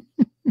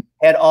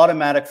had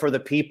Automatic for the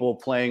People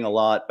playing a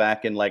lot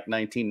back in like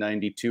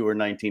 1992 or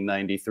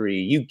 1993,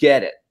 you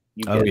get it.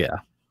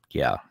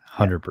 Yeah,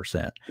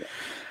 100%.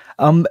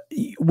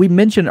 We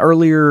mentioned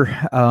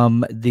earlier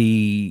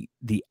the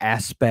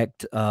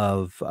aspect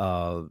of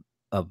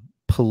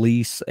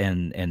police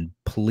and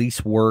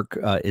police work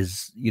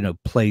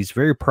plays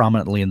very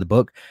prominently in the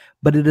book,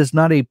 but it is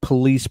not a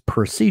police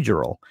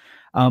procedural.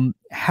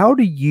 How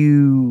do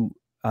you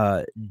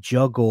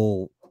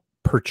juggle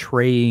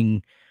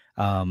portraying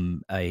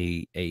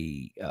a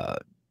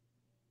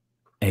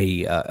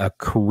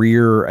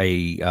career,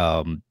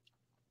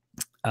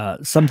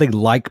 something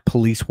like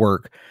police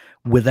work,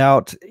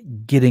 without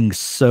getting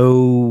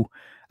so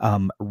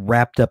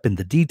wrapped up in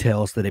the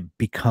details that it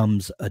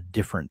becomes a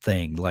different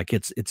thing? Like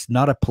it's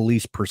not a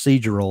police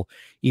procedural,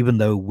 even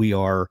though we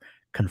are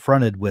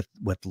confronted with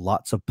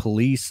lots of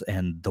police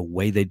and the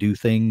way they do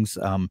things.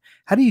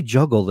 How do you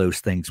juggle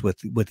those things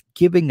with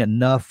giving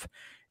enough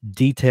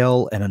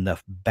detail and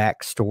enough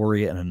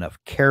backstory and enough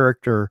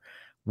character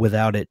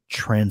without it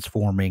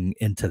transforming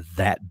into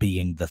that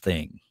being the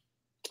thing?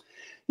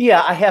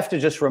 Yeah, I have to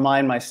just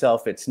remind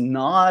myself it's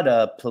not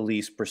a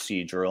police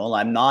procedural.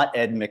 I'm not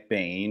Ed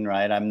McBain,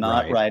 right? I'm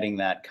not writing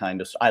that kind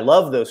of. I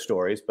love those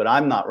stories, but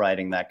I'm not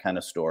writing that kind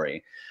of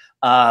story.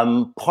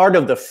 Part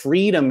of the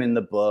freedom in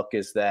the book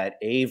is that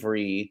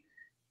Avery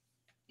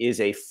is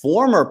a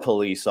former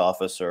police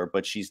officer,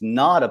 but she's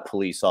not a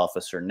police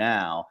officer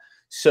now.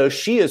 So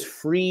she is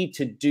free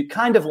to do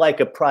kind of like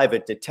a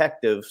private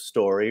detective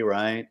story,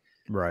 right?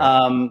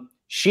 Right.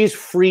 She's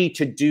free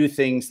to do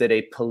things that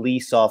a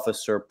police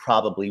officer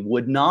probably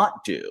would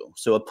not do.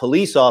 So a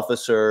police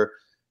officer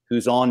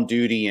who's on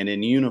duty and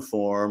in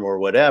uniform or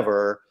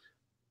whatever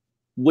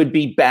would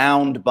be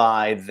bound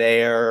by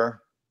their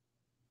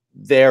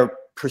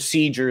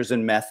procedures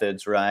and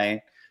methods,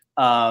 right?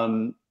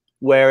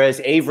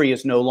 Whereas Avery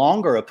is no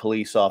longer a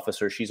police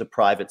officer. She's a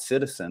private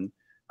citizen.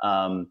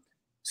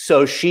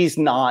 So she's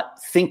not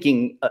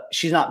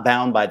she's not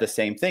bound by the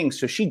same things.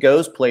 So she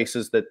goes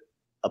places that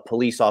a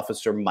police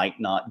officer might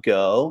not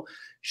go.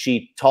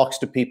 She talks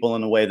to people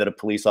in a way that a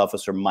police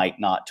officer might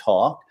not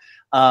talk.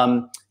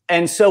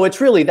 And so it's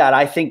really that.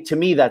 I think to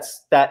me,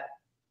 that's that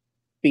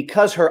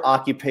because her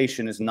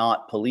occupation is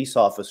not police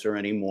officer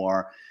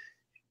anymore,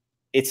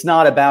 it's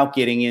not about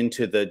getting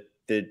into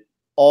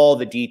all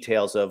the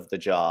details of the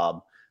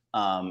job.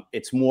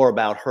 It's more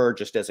about her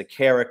just as a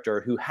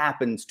character who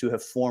happens to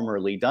have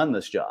formerly done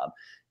this job.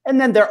 And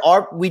then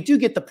we do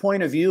get the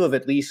point of view of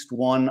at least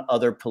one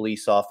other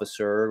police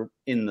officer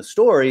in the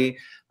story,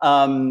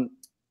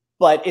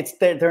 but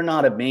they're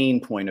not a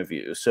main point of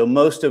view. So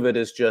most of it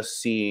is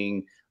just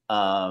seeing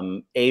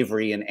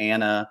Avery and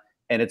Anna,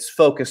 and it's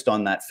focused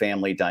on that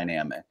family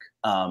dynamic.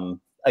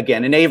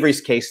 Again, in Avery's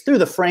case, through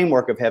the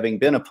framework of having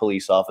been a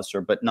police officer,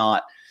 but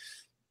not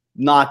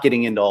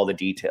getting into all the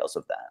details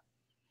of that.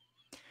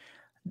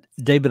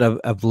 David,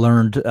 I've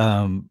learned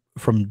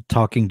from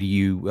talking to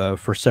you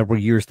for several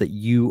years that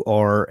you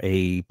are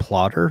a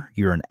plotter.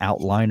 You're an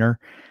outliner.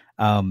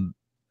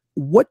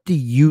 What do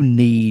you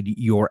need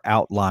your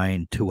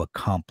outline to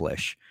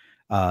accomplish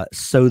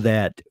so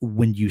that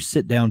when you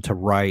sit down to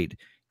write,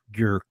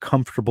 you're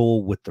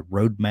comfortable with the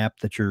roadmap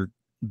that you're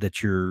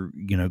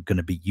going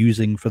to be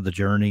using for the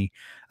journey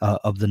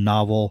of the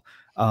novel?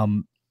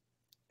 And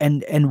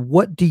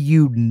what do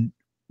you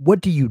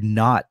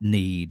not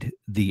need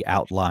the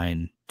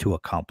outline to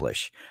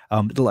accomplish?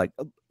 Like,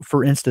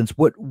 for instance,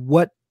 what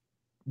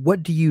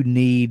do you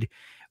need?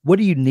 What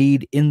do you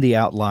need in the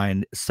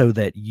outline so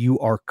that you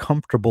are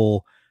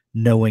comfortable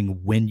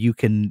knowing when you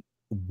can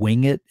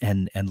wing it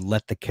and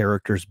let the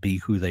characters be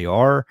who they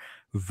are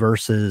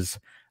versus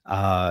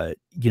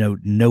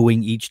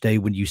knowing each day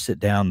when you sit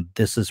down,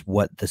 this is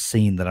what the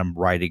scene that I'm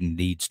writing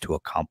needs to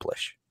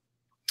accomplish?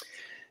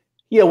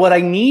 Yeah, what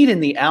I need in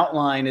the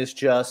outline is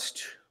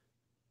just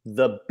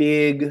the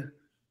big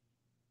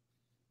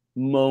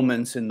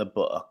moments in the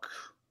book,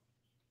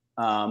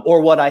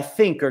 or what I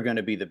think are going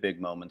to be the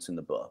big moments in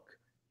the book,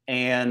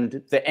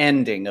 and the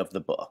ending of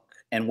the book,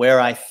 and where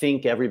I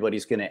think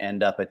everybody's going to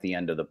end up at the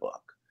end of the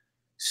book.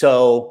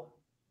 So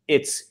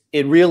it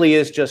really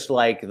is just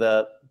like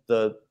the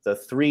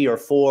 3 or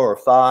 4 or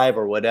 5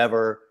 or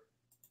whatever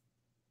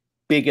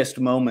biggest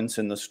moments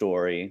in the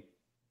story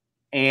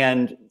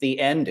and the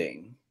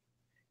ending.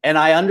 And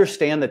I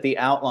understand that the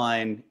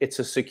outline, it's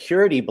a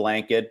security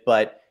blanket,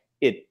 but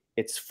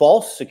it's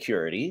false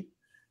security,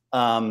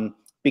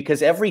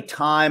 because every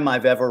time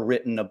I've ever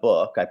written a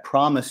book, I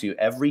promise you,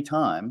 every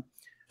time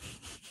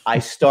I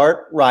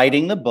start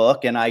writing the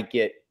book and I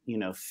get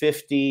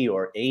 50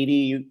 or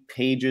 80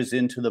 pages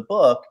into the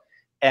book,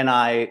 and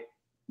I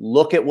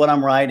look at what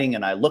I'm writing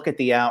and I look at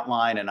the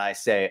outline and I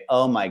say,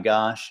 oh my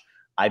gosh,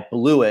 I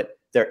blew it.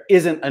 There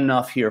isn't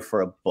enough here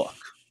for a book.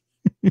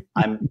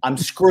 I'm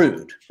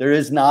screwed. There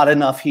is not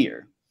enough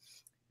here.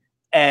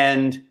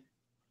 And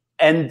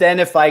then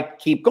if I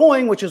keep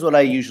going, which is what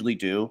I usually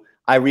do,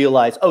 I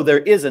realize, oh, there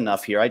is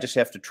enough here. I just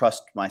have to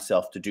trust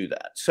myself to do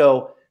that.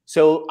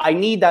 So I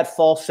need that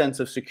false sense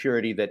of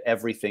security that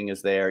everything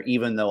is there,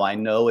 even though I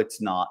know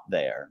it's not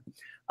there.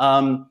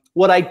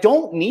 What I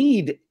don't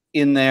need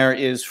in there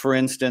is, for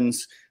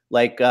instance,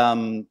 like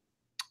when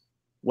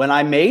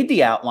I made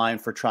the outline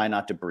for Try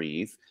Not to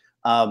Breathe,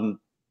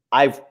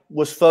 I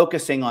was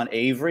focusing on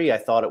Avery. I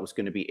thought it was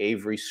going to be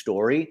Avery's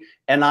story.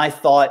 And I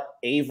thought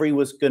Avery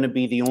was going to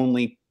be the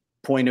only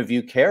point of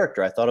view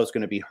character. I thought it was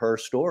going to be her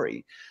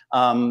story.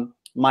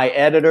 My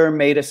editor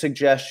made a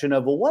suggestion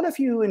of, well, what if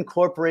you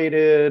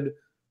incorporated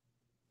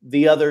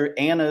the other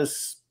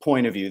Anna's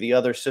point of view, the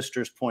other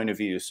sister's point of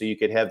view, so you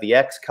could have the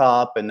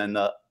ex-cop and then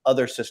the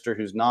other sister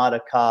who's not a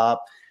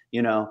cop,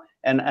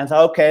 and I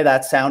thought, okay,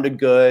 that sounded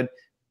good.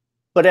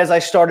 But as I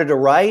started to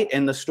write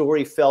and the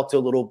story felt a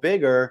little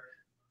bigger,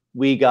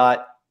 we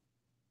got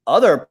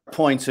other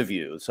points of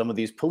view. Some of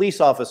these police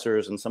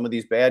officers and some of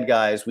these bad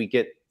guys, we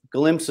get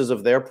glimpses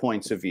of their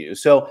points of view.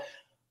 So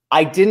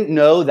I didn't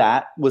know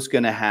that was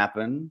going to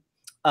happen.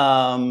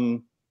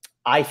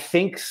 I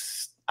think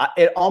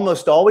it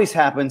almost always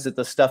happens that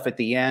the stuff at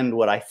the end,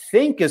 what I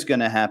think is going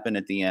to happen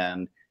at the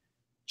end,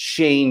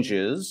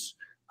 changes,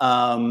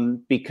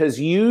 because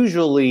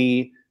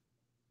usually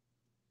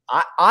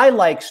I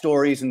like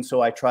stories, and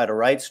so I try to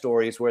write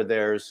stories where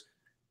there's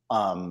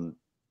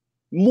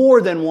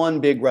more than one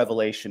big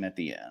revelation at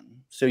the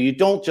end. So you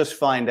don't just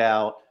find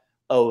out,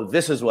 oh,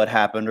 this is what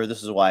happened or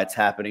this is why it's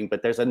happening,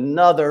 but there's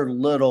another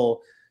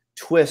little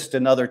twist,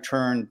 another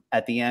turn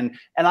at the end.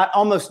 And I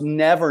almost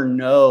never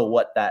know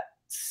what that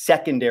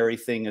secondary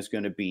thing is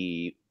going to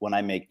be when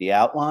I make the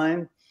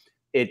outline.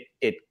 It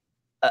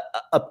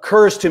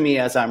occurs to me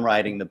as I'm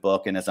writing the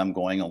book and as I'm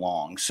going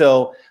along.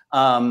 So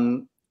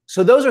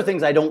those are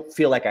things I don't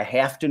feel like I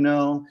have to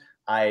know.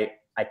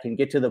 I can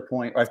get to the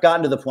point, or I've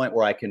gotten to the point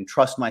where I can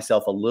trust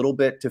myself a little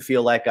bit to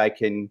feel like I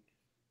can,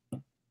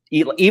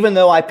 even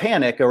though I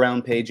panic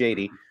around page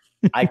 80,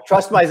 I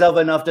trust myself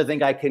enough to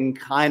think I can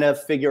kind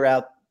of figure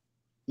out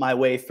my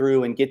way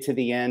through and get to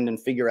the end and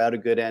figure out a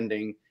good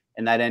ending.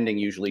 And that ending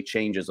usually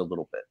changes a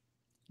little bit.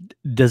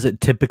 Does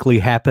it typically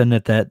happen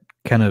at that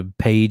kind of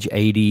page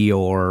 80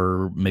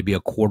 or maybe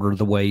a quarter of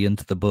the way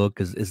into the book?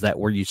 Is that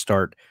where you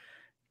start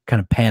kind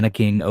of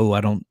panicking? Oh,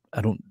 I don't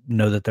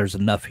know that there's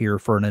enough here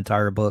for an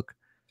entire book.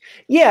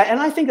 Yeah,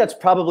 and I think that's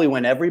probably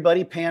when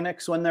everybody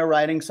panics when they're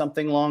writing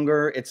something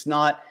longer. It's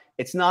not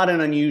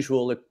an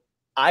unusual.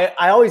 I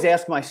always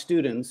ask my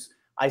students,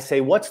 I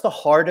say, what's the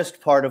hardest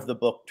part of the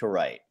book to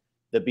write?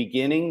 The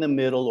beginning, the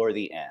middle, or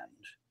the end?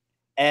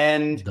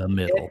 And the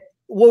middle.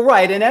 Well,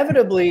 right.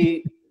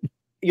 Inevitably,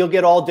 you'll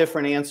get all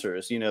different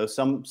answers.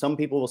 Some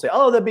people will say,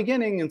 oh, the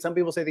beginning, and some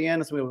people say the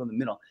end, and some people in the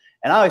middle.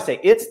 And I always say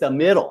it's the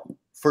middle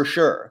for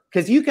sure,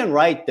 because you can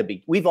write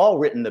we've all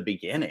written the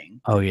beginning.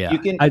 Oh yeah, you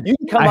can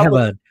come up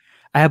with.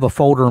 I have a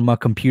folder on my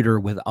computer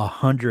with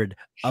 100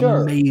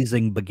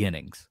 amazing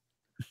beginnings.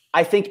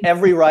 I think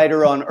every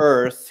writer on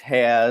earth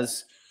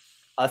has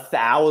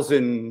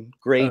 1,000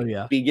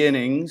 great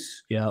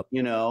beginnings. Yep.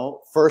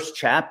 First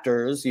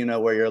chapters,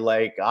 where you're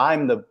like,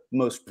 I'm the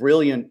most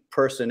brilliant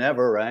person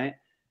ever, right?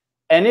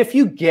 And if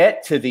you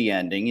get to the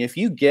ending, if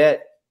you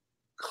get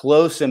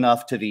close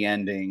enough to the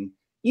ending,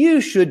 you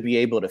should be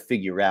able to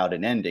figure out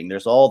an ending.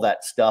 There's all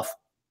that stuff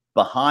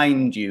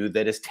behind you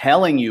that is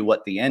telling you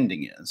what the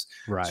ending is.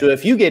 Right. So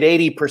if you get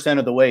 80%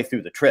 of the way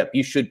through the trip,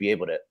 you should be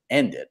able to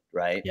end it,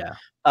 right? Yeah.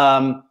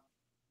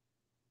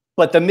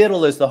 But the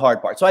middle is the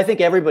hard part. So I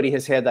think everybody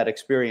has had that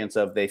experience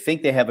of they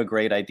think they have a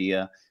great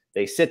idea.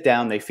 They sit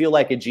down, they feel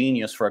like a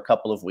genius for a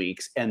couple of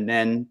weeks, and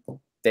then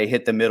they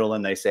hit the middle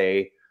and they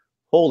say,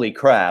 holy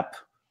crap,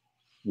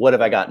 what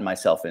have I gotten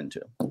myself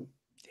into?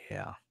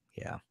 Yeah.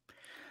 Yeah.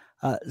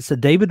 So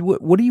David,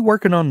 what are you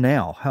working on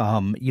now?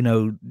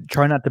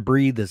 Try Not to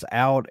Breathe is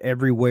out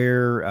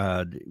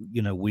everywhere.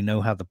 We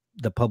know how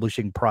the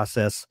publishing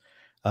process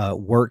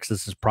works.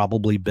 This has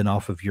probably been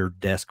off of your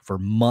desk for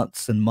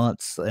months and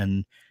months,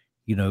 and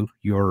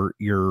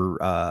your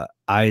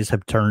eyes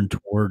have turned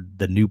toward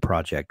the new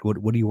project.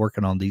 What are you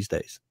working on these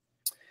days?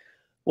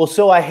 Well,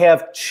 so I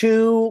have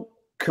 2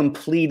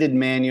 completed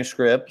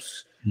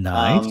manuscripts.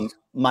 Nice.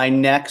 My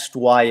next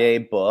YA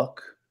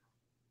book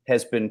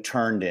has been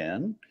turned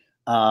in.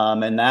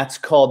 And that's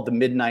called The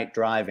Midnight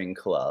Driving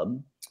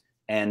Club.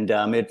 And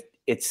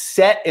it's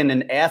set in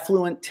an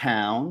affluent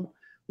town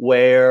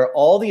where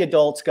all the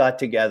adults got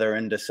together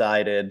and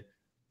decided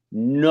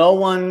no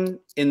one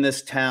in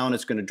this town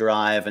is going to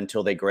drive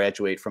until they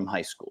graduate from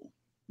high school.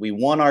 We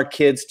want our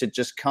kids to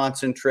just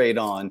concentrate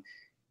on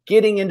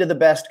getting into the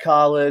best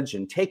college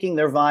and taking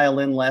their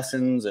violin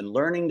lessons and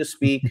learning to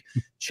speak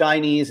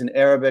Chinese and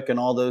Arabic and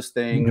all those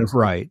things.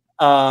 Right.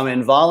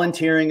 And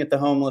volunteering at the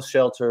homeless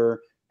shelter.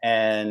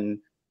 And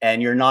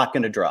you're not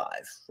going to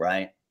drive,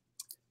 right?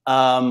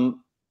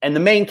 And the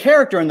main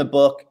character in the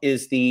book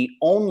is the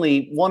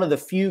only one of the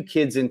few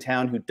kids in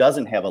town who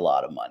doesn't have a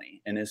lot of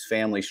money, and his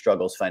family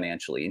struggles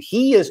financially. And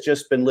he has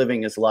just been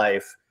living his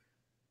life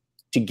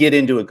to get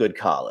into a good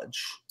college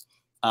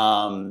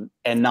and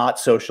not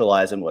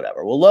socialize and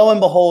whatever. Well, lo and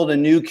behold, a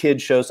new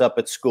kid shows up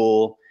at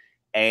school,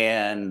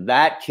 and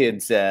that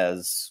kid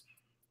says,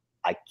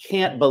 I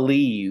can't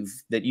believe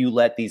that you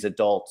let these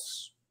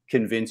adults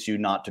convince you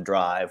not to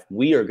drive.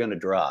 We are going to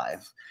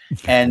drive.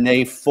 And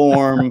they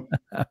form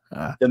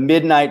the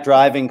Midnight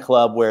Driving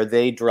Club, where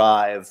they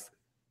drive.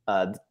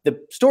 The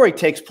story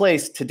takes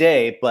place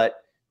today,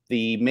 but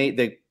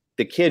the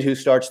kid who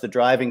starts the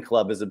driving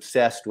club is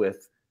obsessed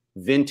with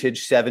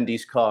vintage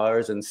 70s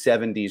cars and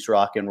 70s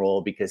rock and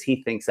roll, because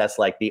he thinks that's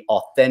like the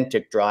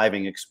authentic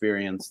driving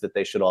experience that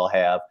they should all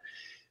have.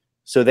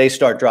 So they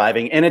start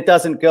driving, and it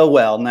doesn't go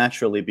well,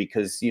 naturally,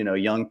 because,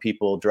 young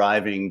people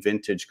driving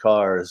vintage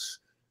cars,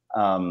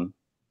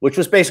 which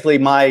was basically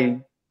my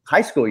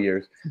high school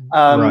years.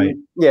 Right.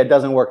 Yeah, it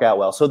doesn't work out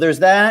well. So there's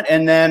that.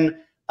 And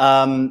then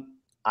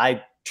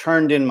I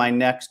turned in my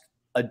next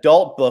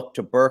adult book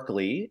to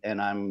Berkeley,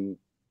 and I'm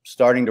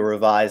starting to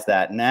revise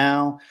that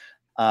now.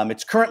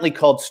 It's currently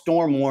called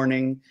Storm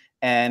Warning,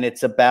 and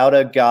it's about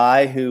a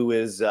guy who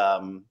is,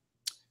 the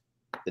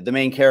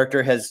main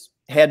character has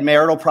had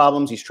marital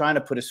problems. He's trying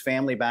to put his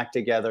family back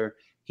together.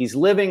 He's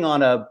living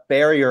on a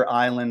barrier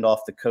island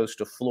off the coast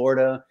of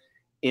Florida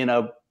in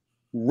a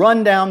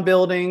rundown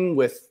building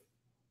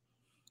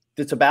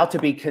that's about to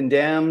be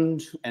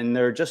condemned, and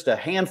there are just a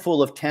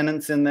handful of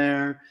tenants in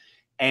there.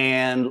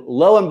 And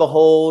lo and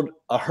behold,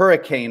 a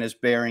hurricane is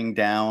bearing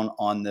down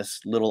on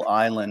this little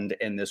island,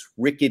 and this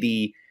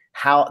rickety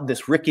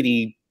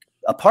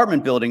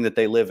apartment building that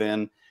they live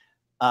in.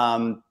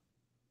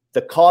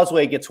 The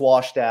causeway gets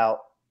washed out,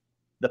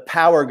 the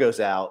power goes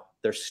out,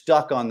 they're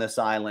stuck on this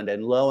island,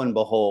 and lo and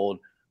behold,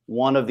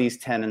 one of these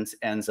tenants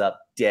ends up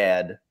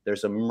dead.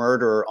 There's a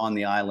murderer on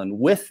the island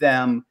with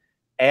them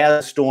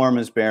as the storm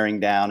is bearing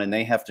down, and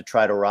they have to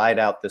try to ride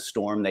out the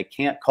storm. They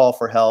can't call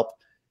for help.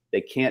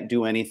 They can't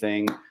do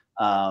anything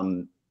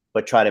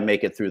but try to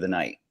make it through the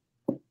night.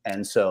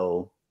 And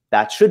so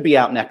that should be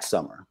out next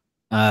summer.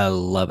 I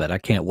love it. I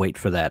can't wait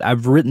for that.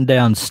 I've written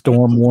down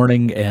Storm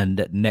Warning,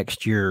 and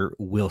next year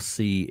we'll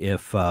see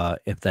if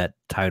that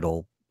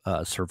title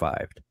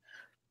survived.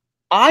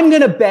 I'm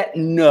going to bet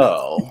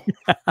no.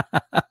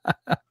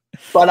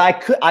 But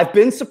I've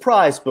been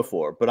surprised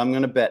before, but I'm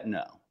going to bet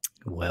no.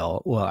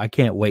 Well, I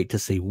can't wait to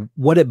see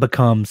what it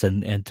becomes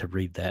and to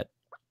read that.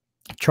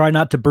 Try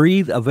Not to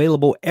Breathe,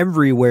 available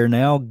everywhere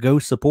now. Go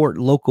support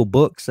local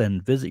books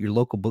and visit your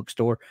local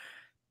bookstore.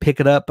 Pick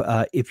it up.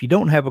 If you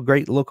don't have a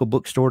great local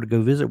bookstore to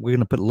go visit, we're going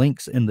to put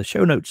links in the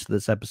show notes to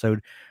this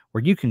episode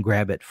where you can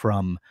grab it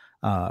from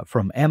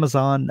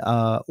Amazon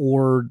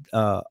or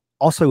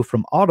also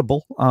from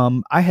Audible.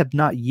 I have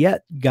not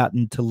yet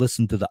gotten to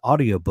listen to the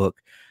audiobook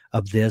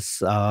of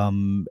this.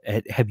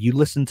 Have you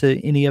listened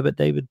to any of it,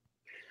 David?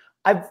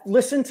 I've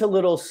listened to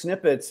little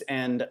snippets,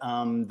 and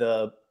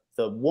the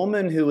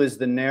woman who is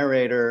the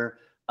narrator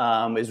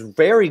is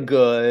very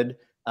good.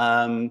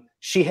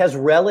 She has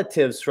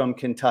relatives from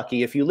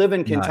Kentucky. If you live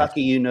in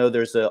Kentucky, you know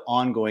there's an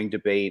ongoing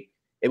debate.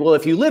 Well,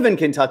 if you live in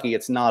Kentucky,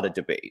 it's not a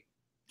debate.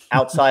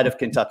 Outside of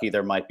Kentucky,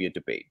 there might be a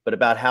debate, but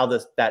about how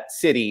that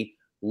city,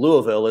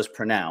 Louisville, is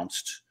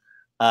pronounced.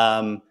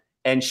 And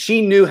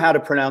she knew how to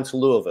pronounce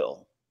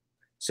Louisville.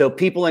 So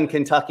people in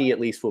Kentucky at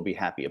least will be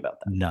happy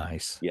about that.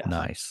 Nice. Yes.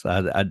 Nice.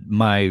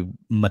 My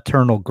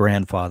maternal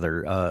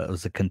grandfather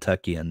was a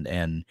Kentuckian,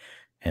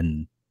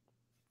 and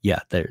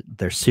yeah,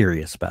 they're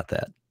serious about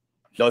that.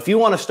 So if you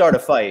want to start a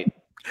fight,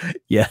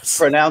 yes,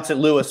 pronounce it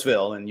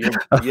Louisville, and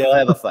you'll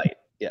have a fight.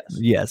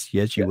 Yes.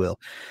 Yes, you will.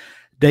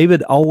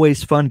 David,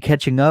 always fun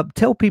catching up.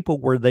 Tell people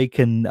where they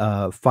can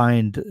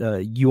find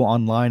you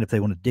online if they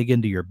want to dig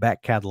into your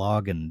back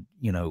catalog and,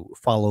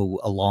 follow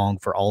along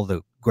for all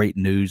the great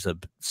news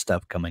of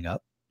stuff coming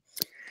up.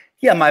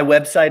 Yeah, my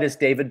website is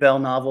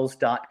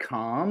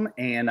davidbellnovels.com,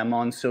 and I'm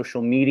on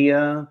social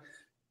media,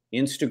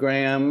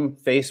 Instagram,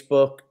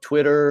 Facebook,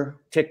 Twitter,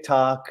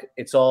 TikTok.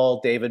 It's all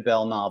David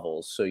Bell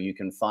Novels. So you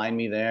can find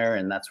me there,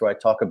 and that's where I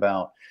talk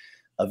about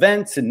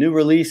events and new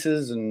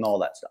releases and all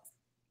that stuff.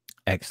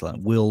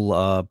 Excellent.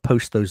 We'll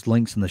post those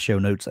links in the show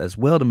notes as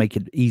well to make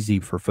it easy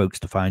for folks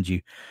to find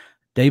you.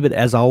 David,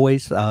 as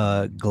always,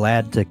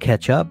 glad to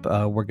catch up.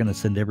 We're going to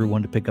send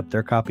everyone to pick up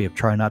their copy of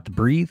Try Not to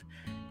Breathe.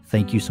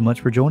 Thank you so much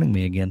for joining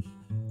me again.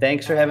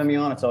 Thanks for having me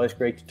on. It's always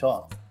great to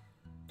talk.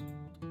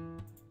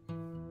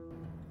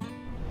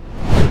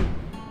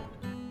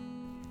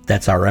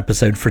 That's our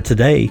episode for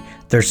today.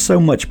 There's so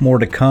much more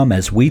to come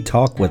as we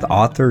talk with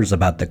authors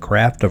about the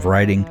craft of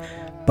writing,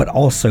 but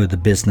also the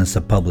business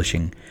of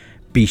publishing.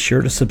 Be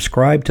sure to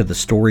subscribe to the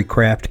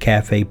Storycraft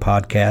Cafe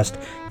podcast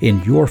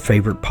in your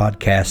favorite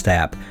podcast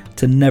app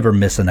to never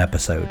miss an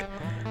episode.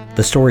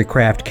 The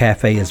Storycraft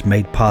Cafe is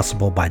made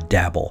possible by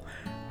Dabble.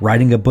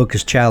 Writing a book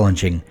is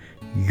challenging.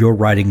 Your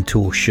writing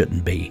tool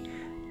shouldn't be.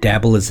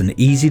 Dabble is an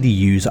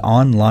easy-to-use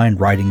online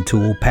writing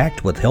tool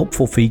packed with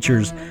helpful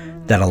features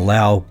that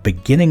allow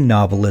beginning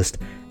novelists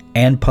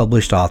and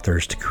published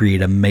authors to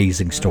create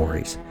amazing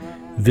stories.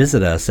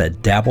 Visit us at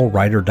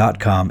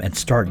dabblewriter.com and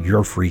start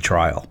your free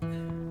trial.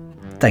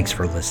 Thanks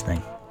for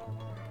listening.